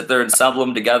 They sit there and assemble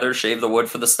them together, shave the wood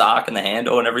for the stock and the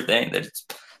handle and everything. They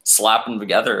just slap them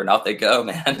together and out they go,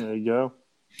 man. There you go.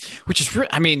 Which is,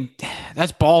 I mean,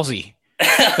 that's ballsy.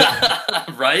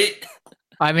 Right?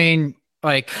 I mean,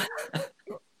 like,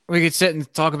 we could sit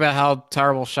and talk about how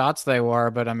terrible shots they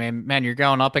were, but I mean, man, you're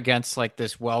going up against like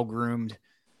this well-groomed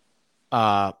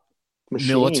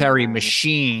military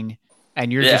machine,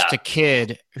 and you're just a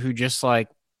kid who just like,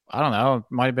 I don't know, it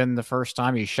might have been the first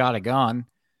time he shot a gun.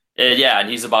 Yeah, and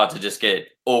he's about to just get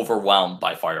overwhelmed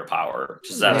by firepower.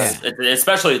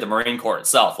 Especially the Marine Corps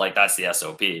itself. Like that's the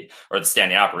SOP or the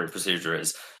standing operating procedure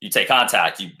is you take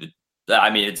contact.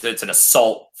 It's an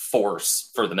assault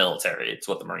force for the military. It's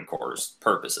what the Marine Corps'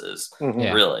 purpose is,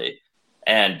 really,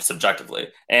 and subjectively.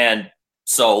 And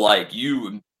so, like,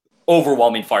 you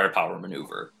overwhelming firepower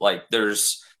maneuver. Like,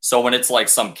 so when it's like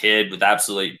some kid with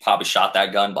absolutely probably shot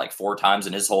that gun like 4 times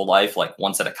in his whole life, like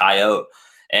once at a coyote,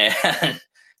 and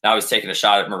now he's taking a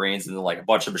shot at Marines and then like a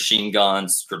bunch of machine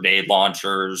guns, grenade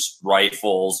launchers,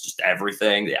 rifles, just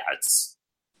everything.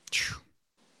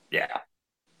 Yeah.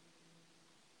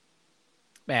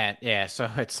 Man, yeah. So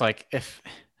it's like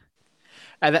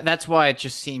that's why it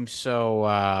just seems so.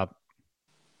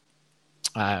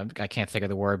 I can't think of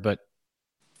the word, but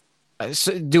it's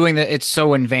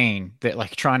so in vain that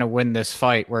like trying to win this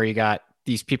fight where you got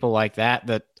these people like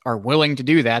that are willing to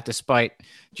do that despite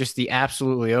just the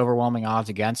absolutely overwhelming odds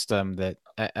against them.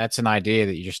 That's an idea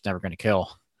that you're just never going to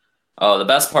kill. Oh, the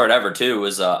best part ever too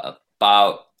was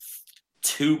about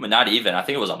not even. I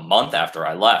think it was a month after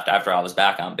I left. After I was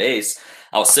back on base,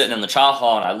 I was sitting in the chow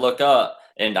hall and I look up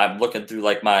and I'm looking through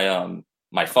like my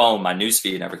my phone, my news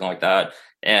feed and everything like that.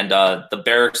 And the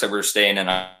barracks that we were staying in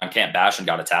on Camp Bastion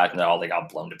got attacked and they got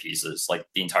blown to pieces. Like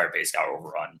the entire base got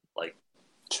overrun. Like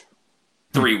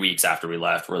 3 weeks after we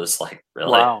left, we're just like,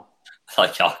 really? Wow.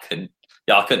 Like y'all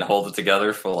couldn't hold it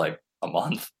together for like a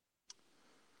month.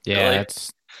 Yeah, really?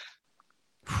 it's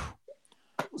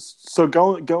so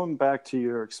going back to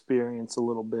your experience a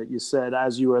little bit. You said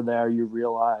as you were there, you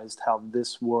realized how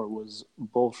this war was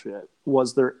bullshit.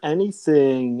 Was there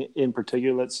anything in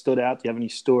particular that stood out? Do you have any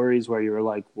stories where you were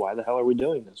like, "Why the hell are we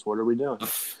doing this? What are we doing?"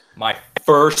 My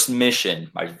very first mission,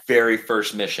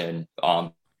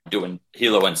 doing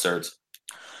helo inserts.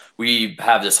 We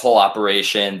have this whole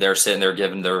operation. They're sitting there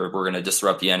we're going to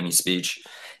disrupt the enemy speech.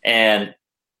 And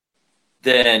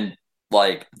then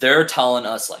like, they're telling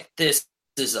us like, this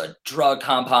is a drug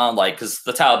compound, like, cause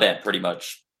the Taliban pretty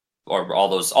much, or all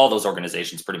those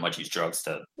organizations pretty much use drugs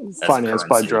to finance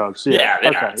by drugs. Yeah.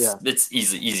 It's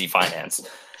easy finance.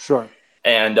 Sure.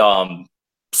 And,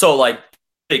 so like,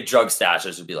 big drug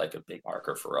stashes would be like a big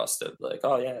marker for us to like,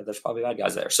 oh yeah, there's probably bad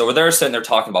guys there. So they're sitting there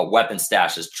talking about weapon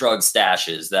stashes, drug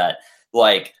stashes, that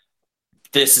like,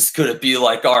 this is going to be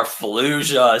like our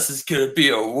Fallujah. This is going to be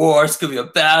a war. It's going to be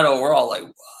a battle. We're all like,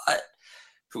 what?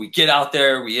 We get out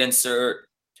there, we insert,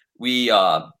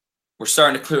 we're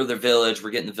starting to clear the village.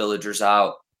 We're getting the villagers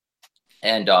out.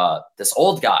 And this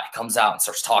old guy comes out and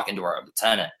starts talking to our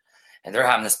lieutenant. And they're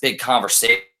having this big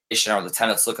conversation. Our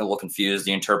lieutenant's looking a little confused.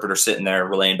 The interpreter sitting there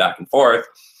relaying back and forth.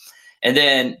 And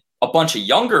then a bunch of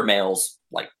younger males,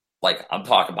 like I'm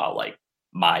talking about like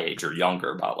my age or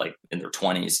younger, about like in their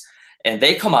 20s. And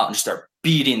they come out and start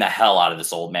beating the hell out of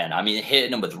this old man. I mean,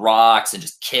 hitting him with rocks and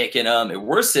just kicking him. And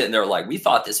we're sitting there like, we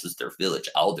thought this was their village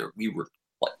elder. We were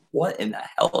like, what in the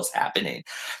hell is happening?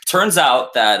 Turns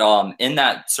out that in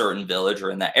that certain village or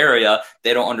in that area,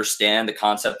 they don't understand the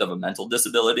concept of a mental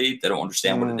disability. They don't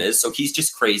understand what it is. So he's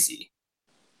just crazy.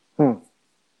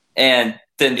 And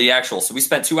then so we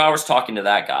spent 2 hours talking to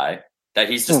that guy that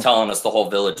he's just telling us the whole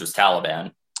village was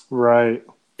Taliban. Right.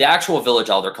 The actual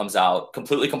village elder comes out,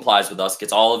 completely complies with us,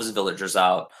 gets all of his villagers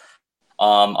out.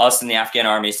 Us and the Afghan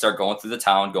army start going through the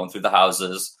town, going through the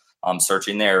houses,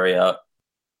 searching the area.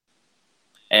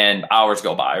 And hours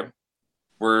go by.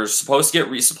 we're supposed to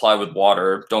get resupplied with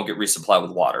water. Don't get resupplied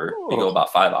with water. We go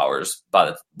about 5 hours.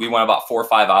 But we went about 4 or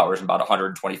 5 hours in about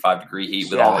 125-degree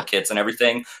heat with all our kits and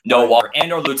everything. No water.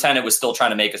 And our lieutenant was still trying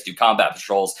to make us do combat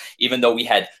patrols, even though we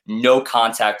had no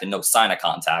contact and no sign of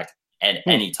contact at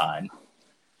any time.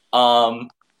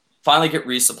 Finally get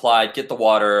resupplied, get the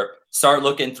water, start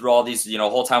looking through all these, the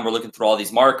whole time we're looking through all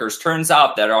these markers. Turns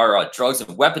out that our drugs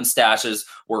and weapon stashes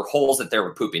were holes that they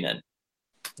were pooping in.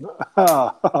 It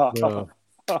was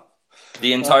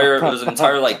an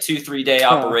entire like 2-3 day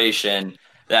operation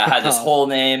that had this whole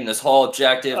name, this whole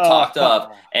objective talked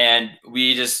up, and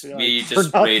we just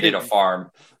raided a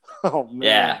farm. Oh man.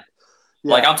 Yeah.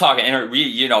 Like I'm talking,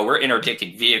 we're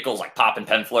interdicting vehicles, like popping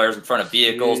pen flares in front of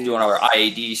vehicles, doing our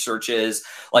IAD searches,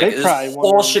 like this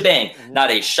whole shebang. Not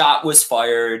a shot was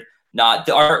fired.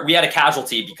 We had a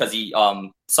casualty because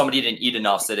somebody didn't eat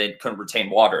enough, so they couldn't retain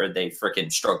water, and they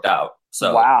freaking stroked out.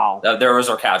 So there was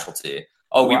our casualty.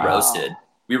 Oh, we roasted.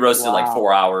 We roasted like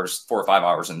 4 or 5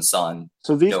 hours in the sun.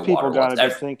 So these people got to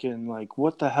be thinking, like,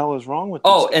 what the hell is wrong with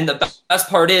this? Oh, and the best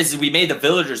part is we made the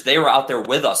villagers. They were out there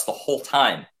with us the whole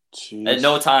time. Jeez. At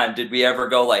no time did we ever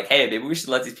go like, hey, maybe we should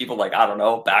let these people, like, I don't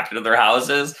know, back into their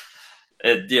houses.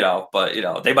 And, but,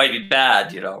 they might be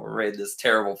bad. We're raiding this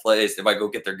terrible place. They might go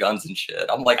get their guns and shit.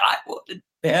 I'm like, I wouldn't,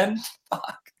 man.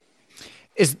 Fuck.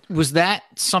 Was that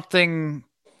something,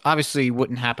 obviously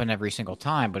wouldn't happen every single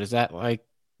time, but is that like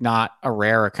not a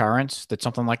rare occurrence that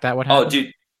something like that would happen? Oh,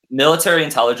 dude, military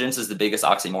intelligence is the biggest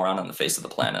oxymoron on the face of the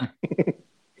planet.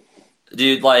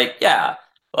 Dude, like, yeah.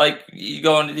 Like, you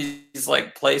go into these,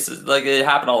 like, places, like, it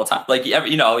happened all the time. Like,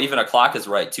 even a clock is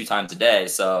right 2 times a day,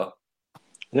 so.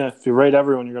 Yeah, if you rate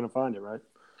everyone, you're going to find it, right?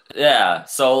 Yeah,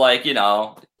 so, like,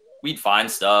 we'd find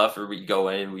stuff, or we'd go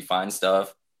in, we find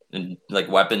stuff, and, like,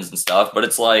 weapons and stuff, but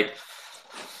it's like,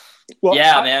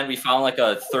 man, we found, like,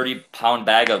 a 30-pound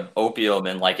bag of opium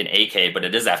and, like, an AK, but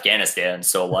it is Afghanistan,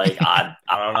 so, like, I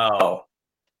don't know.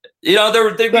 We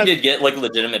did get like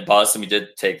legitimate busts, and we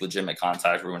did take legitimate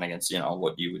contact. We went against,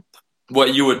 what you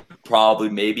would probably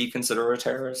maybe consider a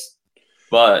terrorist.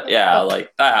 But yeah,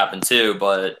 like that happened too.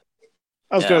 But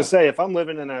I was going to say, if I'm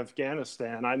living in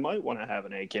Afghanistan, I might want to have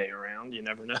an AK around. You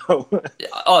never know.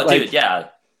 Oh, dude, yeah.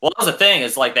 Well, that's the thing.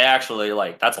 Is like they actually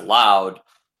like that's allowed.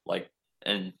 Like,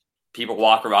 and people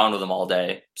walk around with them all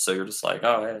day. So you're just like,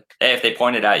 oh, hey, if they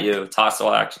pointed at you, it's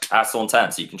hostile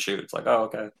intent, so you can shoot. It's like, oh,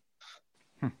 okay.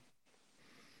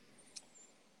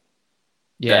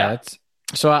 Yeah.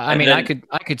 So I mean, I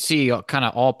could see kind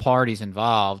of all parties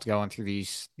involved going through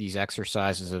these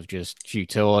exercises of just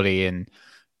futility, and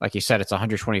like you said, it's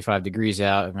 125 degrees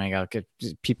out. I mean,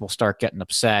 people start getting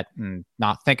upset and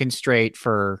not thinking straight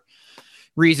for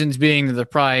reasons being that they're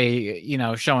probably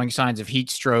showing signs of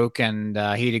heat stroke and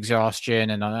heat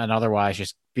exhaustion and otherwise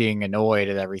just being annoyed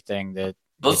at everything that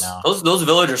those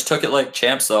villagers took it like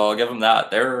champs. Though I'll give them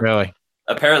that. They're really.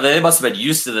 Apparently, they must have been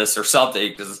used to this or something,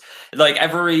 because like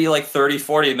every 30,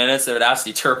 40 minutes, they would ask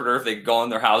the interpreter if they could go in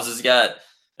their houses yet.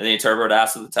 And the interpreter would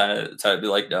ask the lieutenant would be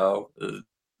like, no. The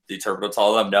interpreter would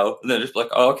tell them no. And then just be like,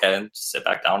 oh, okay. And just sit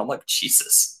back down. I'm like,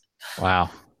 Jesus.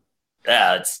 Wow.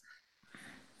 Yeah,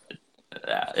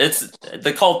 it's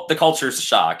the culture's a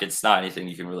shock. It's not anything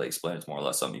you can really explain. It's more or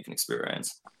less something you can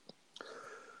experience.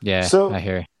 Yeah, I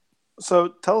hear you. So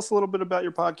tell us a little bit about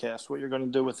your podcast, what you're going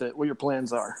to do with it, what your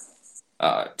plans are.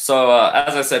 So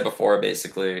as I said before,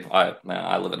 basically, I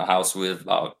live in a house with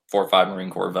about 4 or 5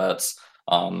 Marine Corps vets.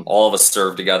 All of us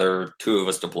served together. 2 of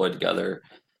us deployed together.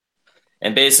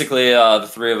 And basically, the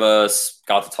 3 of us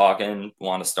got to talking,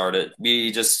 want to start it.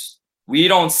 We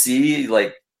don't see,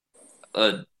 like,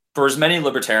 for as many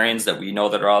libertarians that we know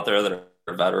that are out there that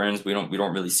are veterans, we don't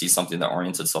really see something that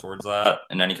orients itself towards that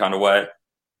in any kind of way.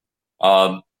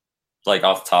 Like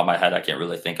off the top of my head, I can't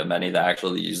really think of many that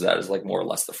actually use that as like more or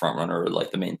less the front runner or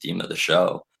like the main theme of the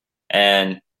show.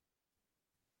 And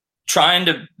trying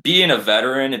to being a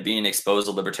veteran and being exposed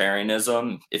to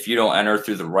libertarianism, if you don't enter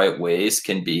through the right ways,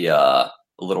 can be a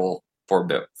little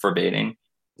forbidding.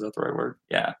 Is that the right word?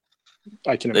 Yeah.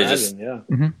 I can imagine. Yeah.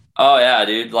 Mm-hmm. Oh yeah,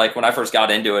 dude. Like when I first got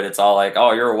into it, it's all like,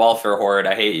 oh, you're a welfare horde.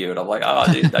 I hate you. And I'm like,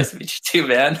 oh, dude, nice to meet you too,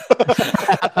 man.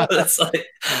 It's like,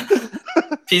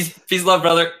 peace, love,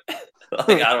 brother.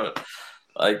 Like I don't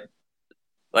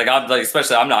like I'm like,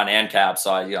 especially I'm not an ANCAP,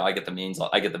 so I get the memes.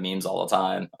 I get the memes all the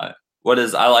time. I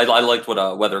liked what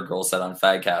a Weather Girl said on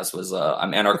Fagcast was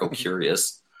I'm anarcho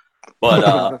curious,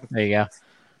 but there you go.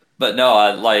 But no,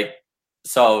 I like.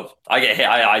 So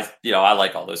I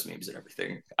like all those memes and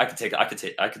everything. I could take a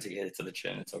hit to the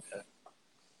chin. It's okay.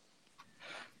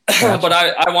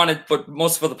 But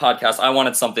most for the podcast, I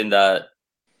wanted something that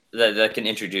that can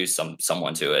introduce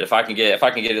someone to it. If I can get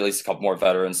at least a couple more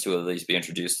veterans to at least be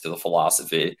introduced to the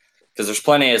philosophy, because there's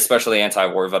plenty, especially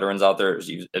anti-war veterans out there, as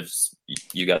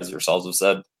you guys yourselves have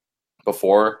said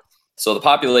before. So the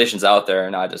population's out there,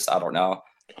 and I don't know.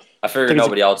 I figured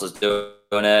nobody else is doing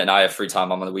it, and I have free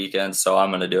time on the weekends, so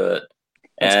I'm going to do it.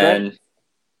 And great.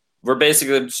 We're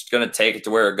basically just going to take it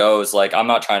to where it goes. Like, I'm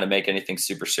not trying to make anything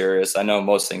super serious. I know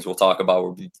most things we'll talk about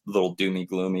will be a little doomy,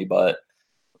 gloomy, but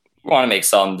we want to make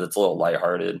something that's a little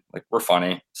lighthearted. Like, we're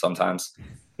funny sometimes.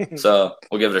 So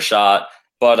we'll give it a shot.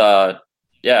 But,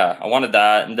 yeah, I wanted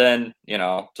that. And then,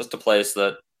 just a place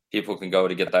that people can go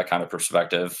to get that kind of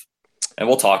perspective. And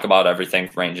we'll talk about everything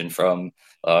ranging from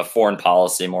foreign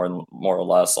policy, more or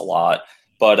less a lot.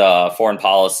 But foreign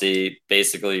policy,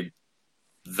 basically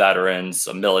veterans,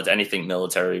 anything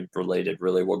military related,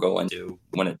 really, we'll go into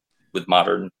with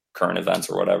modern current events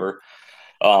or whatever.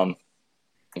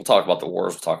 We'll talk about the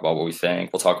wars. We'll talk about what we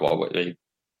think. We'll talk about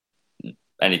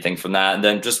anything from that. And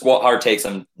then just what our takes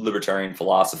on libertarian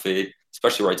philosophy,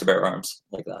 especially right to bear arms,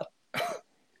 like that.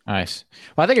 Nice.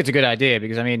 Well, I think it's a good idea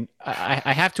because, I mean,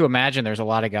 I have to imagine there's a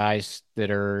lot of guys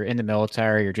that are in the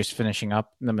military or just finishing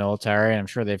up in the military, and I'm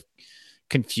sure they've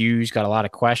confused, got a lot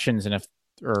of questions,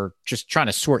 or just trying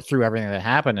to sort through everything that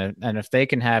happened. And if they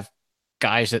can have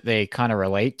guys that they kind of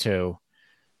relate to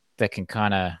that can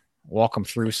kind of walk them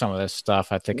through some of this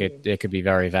stuff, I think it could be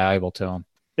very valuable to them.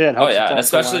 Yeah, and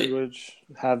especially language,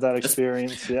 have that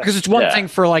experience. Yeah, because it's one thing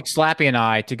for like Slappy and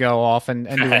I to go off and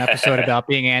do an episode about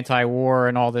being anti-war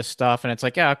and all this stuff, and it's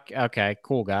like, yeah, okay,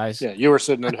 cool, guys. Yeah, you were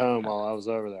sitting at home while I was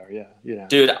over there. Yeah.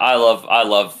 Dude, I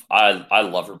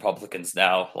love Republicans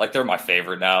now. Like, they're my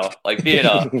favorite now. Like, being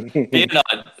a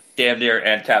damn near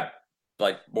ANCAP,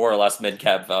 like more or less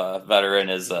mid-cap veteran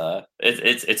is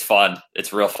it's fun.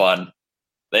 It's real fun.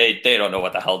 They don't know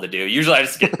what the hell to do. Usually I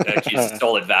just get accused of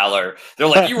stolen valor. They're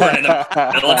like, you weren't in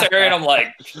the military? And I'm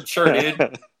like, sure, dude.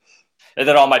 And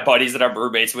then all my buddies that I'm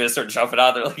roommates with start jumping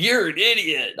out. They're like, you're an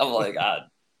idiot. I'm like, God,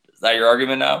 is that your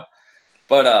argument now?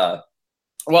 But,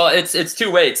 well, it's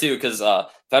two-way, too, because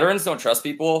veterans don't trust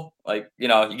people. Like, you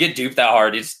get duped that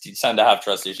hard, you tend to have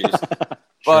trust issues.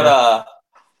 But,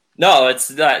 no, it's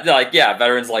not, like, yeah,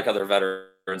 veterans like other veterans.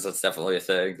 That's definitely a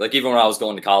thing. Like, even when I was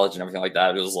going to college and everything like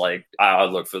that, it was like I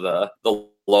would look for the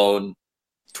lone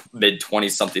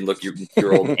mid-20s something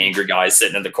year old angry guy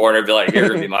sitting in the corner and be like, you're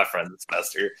gonna be my friend this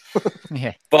semester.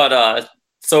 Yeah. But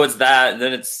so it's that, and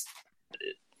then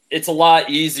it's a lot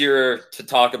easier to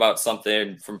talk about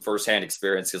something from firsthand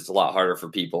experience because it's a lot harder for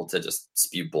people to just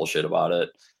spew bullshit about it.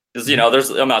 Because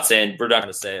I'm not saying we're not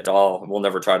going to say it all. We'll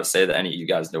never try to say that any of you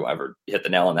guys know ever hit the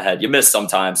nail on the head. You miss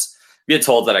sometimes. We had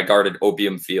told that I guarded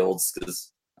opium fields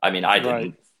because, I mean, I didn't.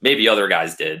 Right. Maybe other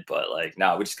guys did, but like,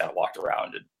 no, we just kind of walked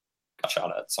around and got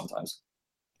shot at sometimes.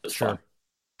 It was fun.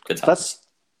 Good times.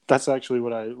 That's actually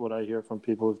what I hear from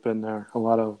people who've been there. A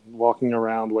lot of walking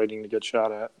around waiting to get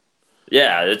shot at.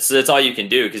 Yeah, it's all you can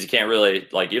do because you can't really,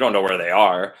 like, you don't know where they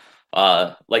are.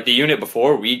 Like the unit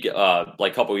before like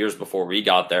a couple years before we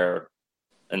got there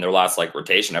in their last like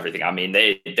rotation, everything. I mean,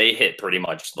 they hit pretty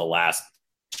much the last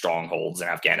strongholds in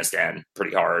Afghanistan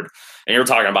pretty hard. And you're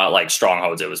talking about like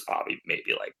strongholds. It was probably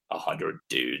maybe like 100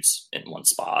 dudes in one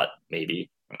spot, maybe.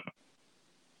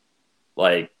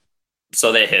 Like,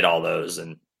 so they hit all those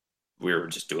and we were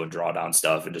just doing drawdown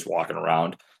stuff and just walking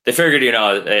around. They figured,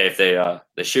 hey, if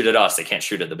they shoot at us, they can't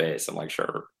shoot at the base. I'm like,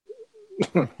 sure.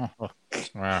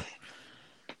 Wow.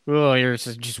 Oh, you're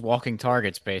just walking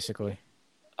targets, basically.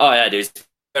 Oh, yeah, dude.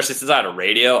 Especially since I had a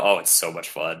radio. Oh, it's so much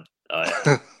fun.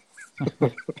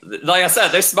 Like I said,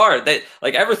 they're smart. They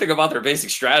like everything about their basic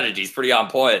strategy is pretty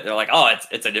on point. They're like, oh,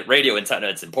 it's a radio antenna,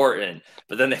 it's important,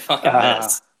 but then they fucking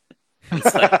miss.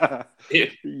 It's like,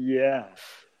 dude. Yeah.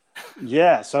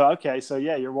 So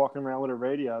you're walking around with a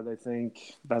radio. They think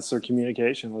that's their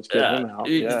communication. Let's get him out.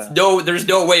 Yeah. There's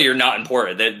no way you're not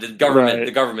important.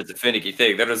 The government's a finicky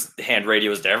thing. They just hand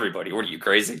radios to everybody. What are you,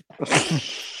 crazy?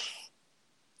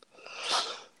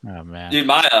 Oh man, dude,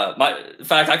 my in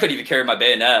fact, I couldn't even carry my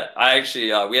bayonet. I actually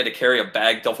we had to carry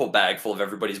a duffel bag full of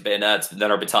everybody's bayonets. And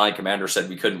then our battalion commander said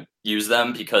we couldn't use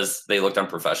them because they looked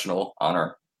unprofessional on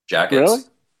our jackets. Really?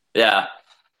 Yeah.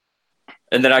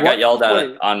 And then I got yelled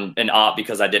at on an op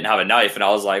because I didn't have a knife, and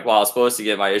I was like, "Well, I was supposed to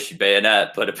get my issued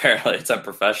bayonet, but apparently it's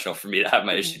unprofessional for me to have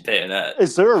my issued bayonet."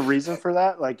 Is there a reason for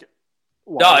that? Like,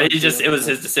 no, it was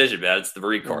his decision, man. It's the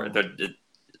Marine Corps.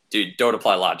 Dude, don't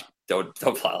apply logic. Don't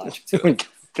apply logic to it.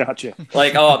 Gotcha.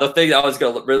 Like, the thing that I was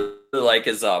gonna really like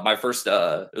is my first.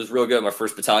 It was real good. My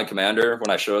first battalion commander, when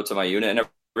I showed up to my unit and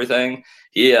everything,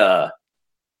 he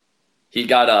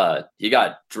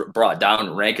got brought down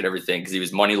in rank and everything because he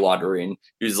was money laundering.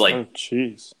 He was like, oh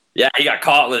jeez. Yeah, he got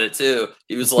caught with it too.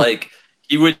 He was like,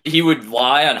 he would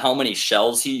lie on how many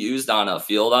shells he used on a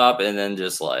field op, and then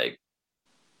just like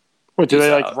What, do peace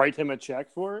they like out. write him a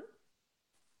check for it?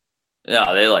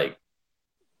 Yeah, they like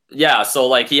yeah. So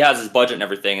like he has his budget and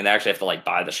everything, and they actually have to like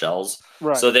buy the shells.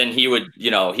 Right. So then he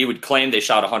would claim they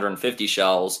shot 150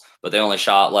 shells, but they only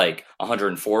shot like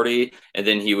 140, and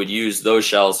then he would use those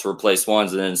shells to replace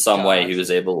ones, and then in some way he Gotcha.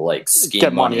 was able to like scheme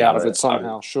Get money out of it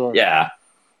somehow. Sure. Yeah,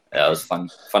 yeah, it was fun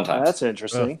times. That's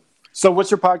interesting. So,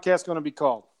 what's your podcast going to be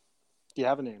called? Do you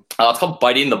have a name? It's called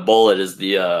Biting the Bullet. Is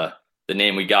the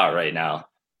name we got right now.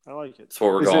 I like it. That's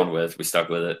what we're going with. We stuck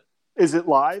with it. Is it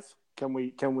live? Can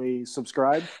we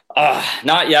subscribe?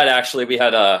 Not yet. Actually, we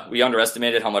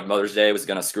underestimated how much Mother's Day was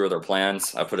going to screw their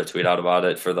plans. I put a tweet out about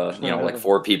it for the like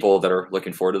 4 people that are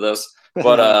looking forward to this.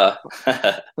 But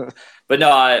but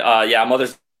no, yeah,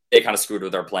 Mother's Day kind of screwed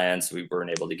with our plans. We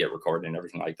weren't able to get recording and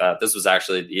everything like that. This was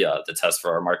actually the test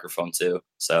for our microphone too.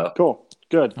 So cool,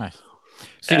 good. Nice.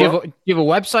 So do you have a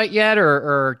website yet,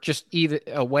 or just either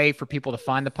a way for people to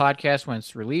find the podcast when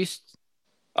it's released?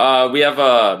 We have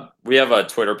a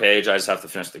Twitter page. I just have to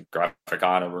finish the graphic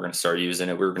on, and we're going to start using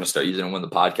it. We're going to start using it when the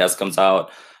podcast comes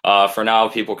out. For now,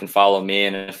 people can follow me,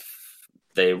 and if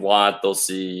they want, they'll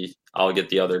see. I'll get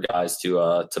the other guys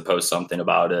to post something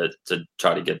about it to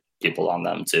try to get people on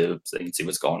them too, so they can see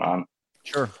what's going on.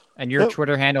 Sure. And your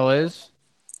Twitter handle is,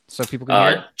 so people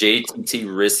can hear?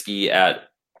 JTT Risky at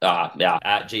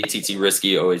JTT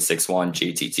Risky 0861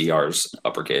 JTTR's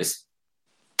uppercase.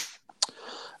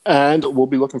 And we'll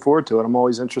be looking forward to it. I'm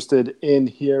always interested in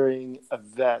hearing a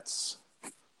vet's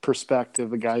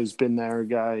perspective, a guy who's been there, a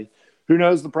guy who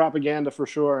knows the propaganda for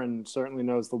sure and certainly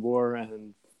knows the war.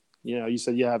 And, you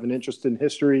said you have an interest in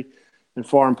history and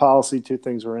foreign policy, 2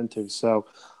 things we're into. So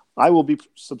I will be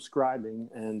subscribing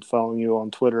and following you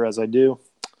on Twitter as I do.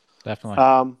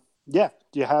 Definitely. Yeah.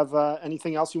 Do you have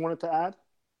anything else you wanted to add?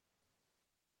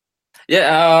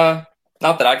 Yeah,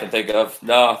 not that I can think of.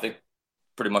 No, I think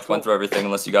pretty much went through everything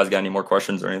unless you guys got any more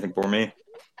questions or anything for me.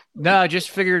 No, just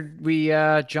figured we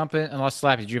jump in. Unless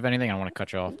Slappy, did you have anything? I don't want to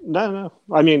cut you off. No.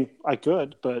 I mean, I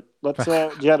could, but let's.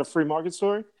 You had a free market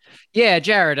story? Yeah,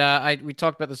 Jared. We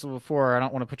talked about this a little before. I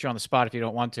don't want to put you on the spot if you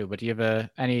don't want to, but do you have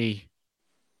anything?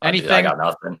 I got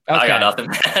nothing. Okay. I got nothing.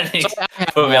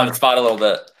 Put me on the spot a little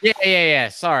bit. Yeah.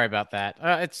 Sorry about that.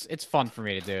 It's fun for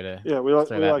me to do. Yeah, we like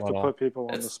to put people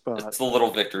on the spot. It's the little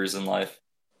victories in life.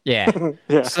 Yeah.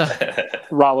 Yeah. So,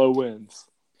 Rollo wins.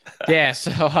 Yeah.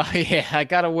 So I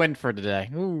got a win for today.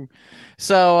 Ooh.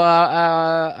 So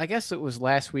I guess it was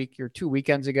last week or 2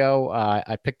 weekends ago.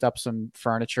 I picked up some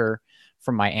furniture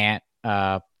from my aunt.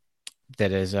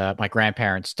 That is my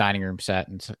grandparents' dining room set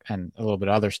and a little bit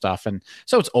of other stuff. And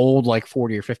so it's old, like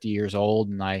 40 or 50 years old.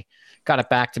 And I got it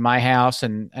back to my house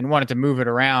and wanted to move it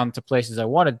around to places I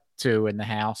wanted to in the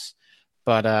house.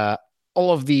 But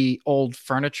all of the old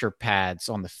furniture pads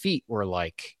on the feet were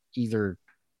like either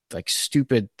like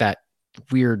stupid, that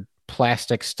weird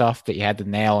plastic stuff that you had to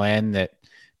nail in that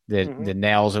the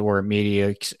nails that were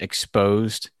immediately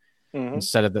exposed.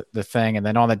 Instead of the thing. And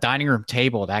then on the dining room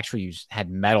table, it actually had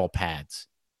metal pads.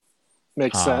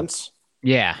 Makes sense.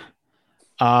 Yeah.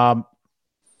 So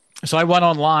I went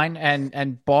online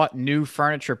and bought new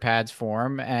furniture pads for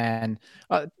him. And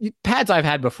pads I've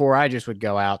had before, I just would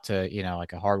go out to,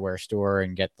 like a hardware store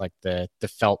and get like the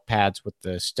felt pads with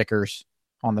the stickers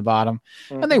on the bottom.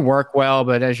 And they work well,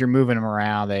 but as you're moving them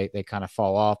around, they kind of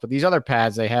fall off. But these other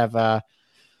pads, they have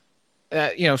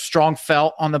strong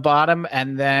felt on the bottom,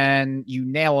 and then you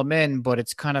nail them in, but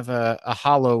it's kind of a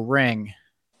hollow ring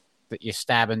that you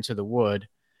stab into the wood.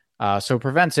 So it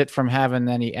prevents it from having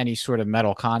any sort of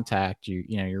metal contact.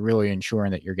 You're really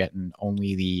ensuring that you're getting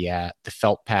only the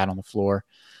felt pad on the floor,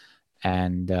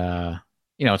 and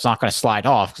it's not going to slide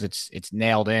off because it's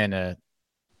nailed in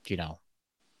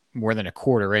more than a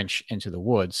quarter inch into the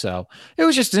wood. So it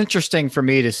was just interesting for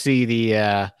me to see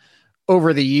the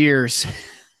over the years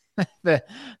the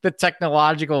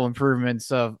technological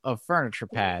improvements of furniture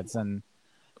pads. And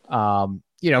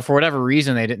for whatever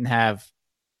reason they didn't have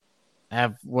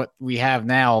what we have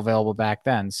now available back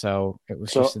then. So it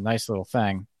was just a nice little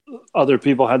thing. Other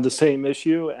people had the same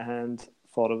issue and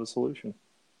thought of a solution.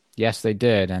 Yes, they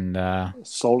did. And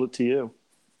sold it to you.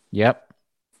 Yep.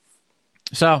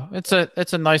 So it's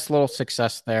a nice little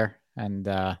success there. And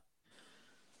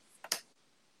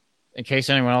in case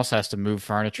anyone else has to move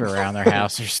furniture around their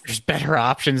house, there's better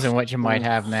options than what you might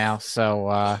have now.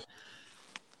 So,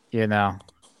 Now,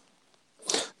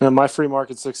 my free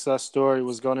market success story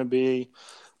was going to be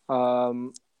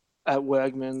at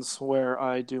Wegmans, where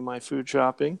I do my food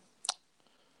shopping.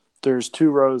 There's 2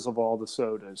 rows of all the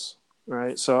sodas.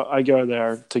 right? So I go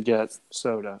there to get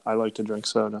soda. I like to drink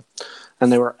soda.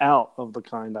 And they were out of the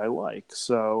kind I like.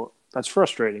 So that's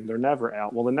frustrating. They're never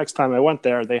out. Well, the next time I went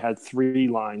there, they had 3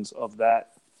 lines of that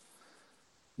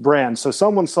brand. So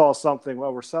someone saw something,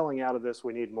 well, we're selling out of this,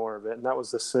 we need more of it. And that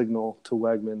was the signal to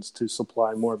Wegmans to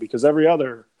supply more because every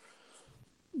other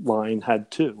line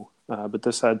had 2, but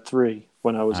this had 3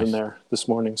 when I was in there this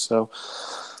morning. So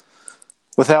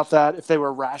without that, if they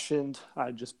were rationed,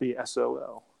 I'd just be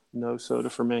SOL. No soda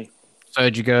for me. So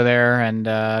did you go there and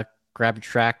grab your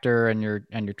tractor and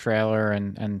your trailer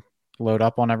and load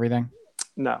up on everything?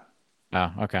 No.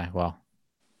 Oh, okay. Well,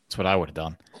 that's what I would have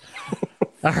done.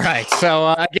 All right.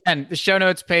 So again, the show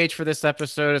notes page for this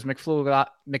episode is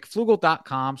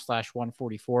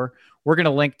mcflugel.com/144. We're going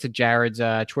to link to Jared's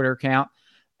Twitter account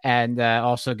and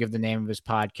also give the name of his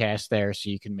podcast there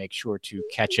so you can make sure to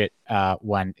catch it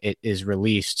when it is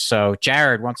released. So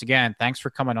Jared, once again, thanks for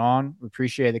coming on. We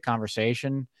appreciate the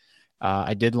conversation.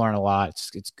 I did learn a lot.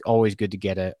 It's always good to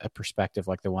get a perspective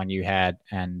like the one you had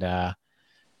and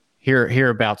hear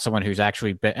about someone who's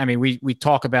actually been. I mean, we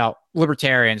talk about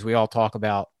libertarians. We all talk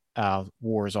about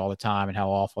wars all the time and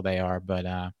how awful they are,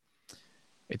 but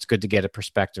it's good to get a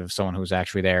perspective of someone who's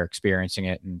actually there experiencing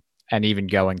it and even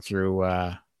going through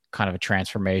kind of a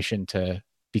transformation to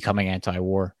becoming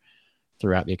anti-war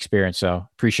throughout the experience. So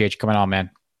appreciate you coming on, man.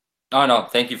 Oh, no.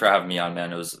 Thank you for having me on,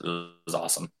 man. It was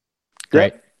awesome.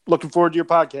 Great. Yep. Looking forward to your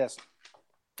podcast.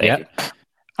 Thank you.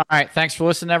 All right. Thanks for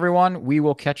listening, everyone. We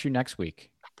will catch you next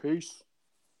week. Peace.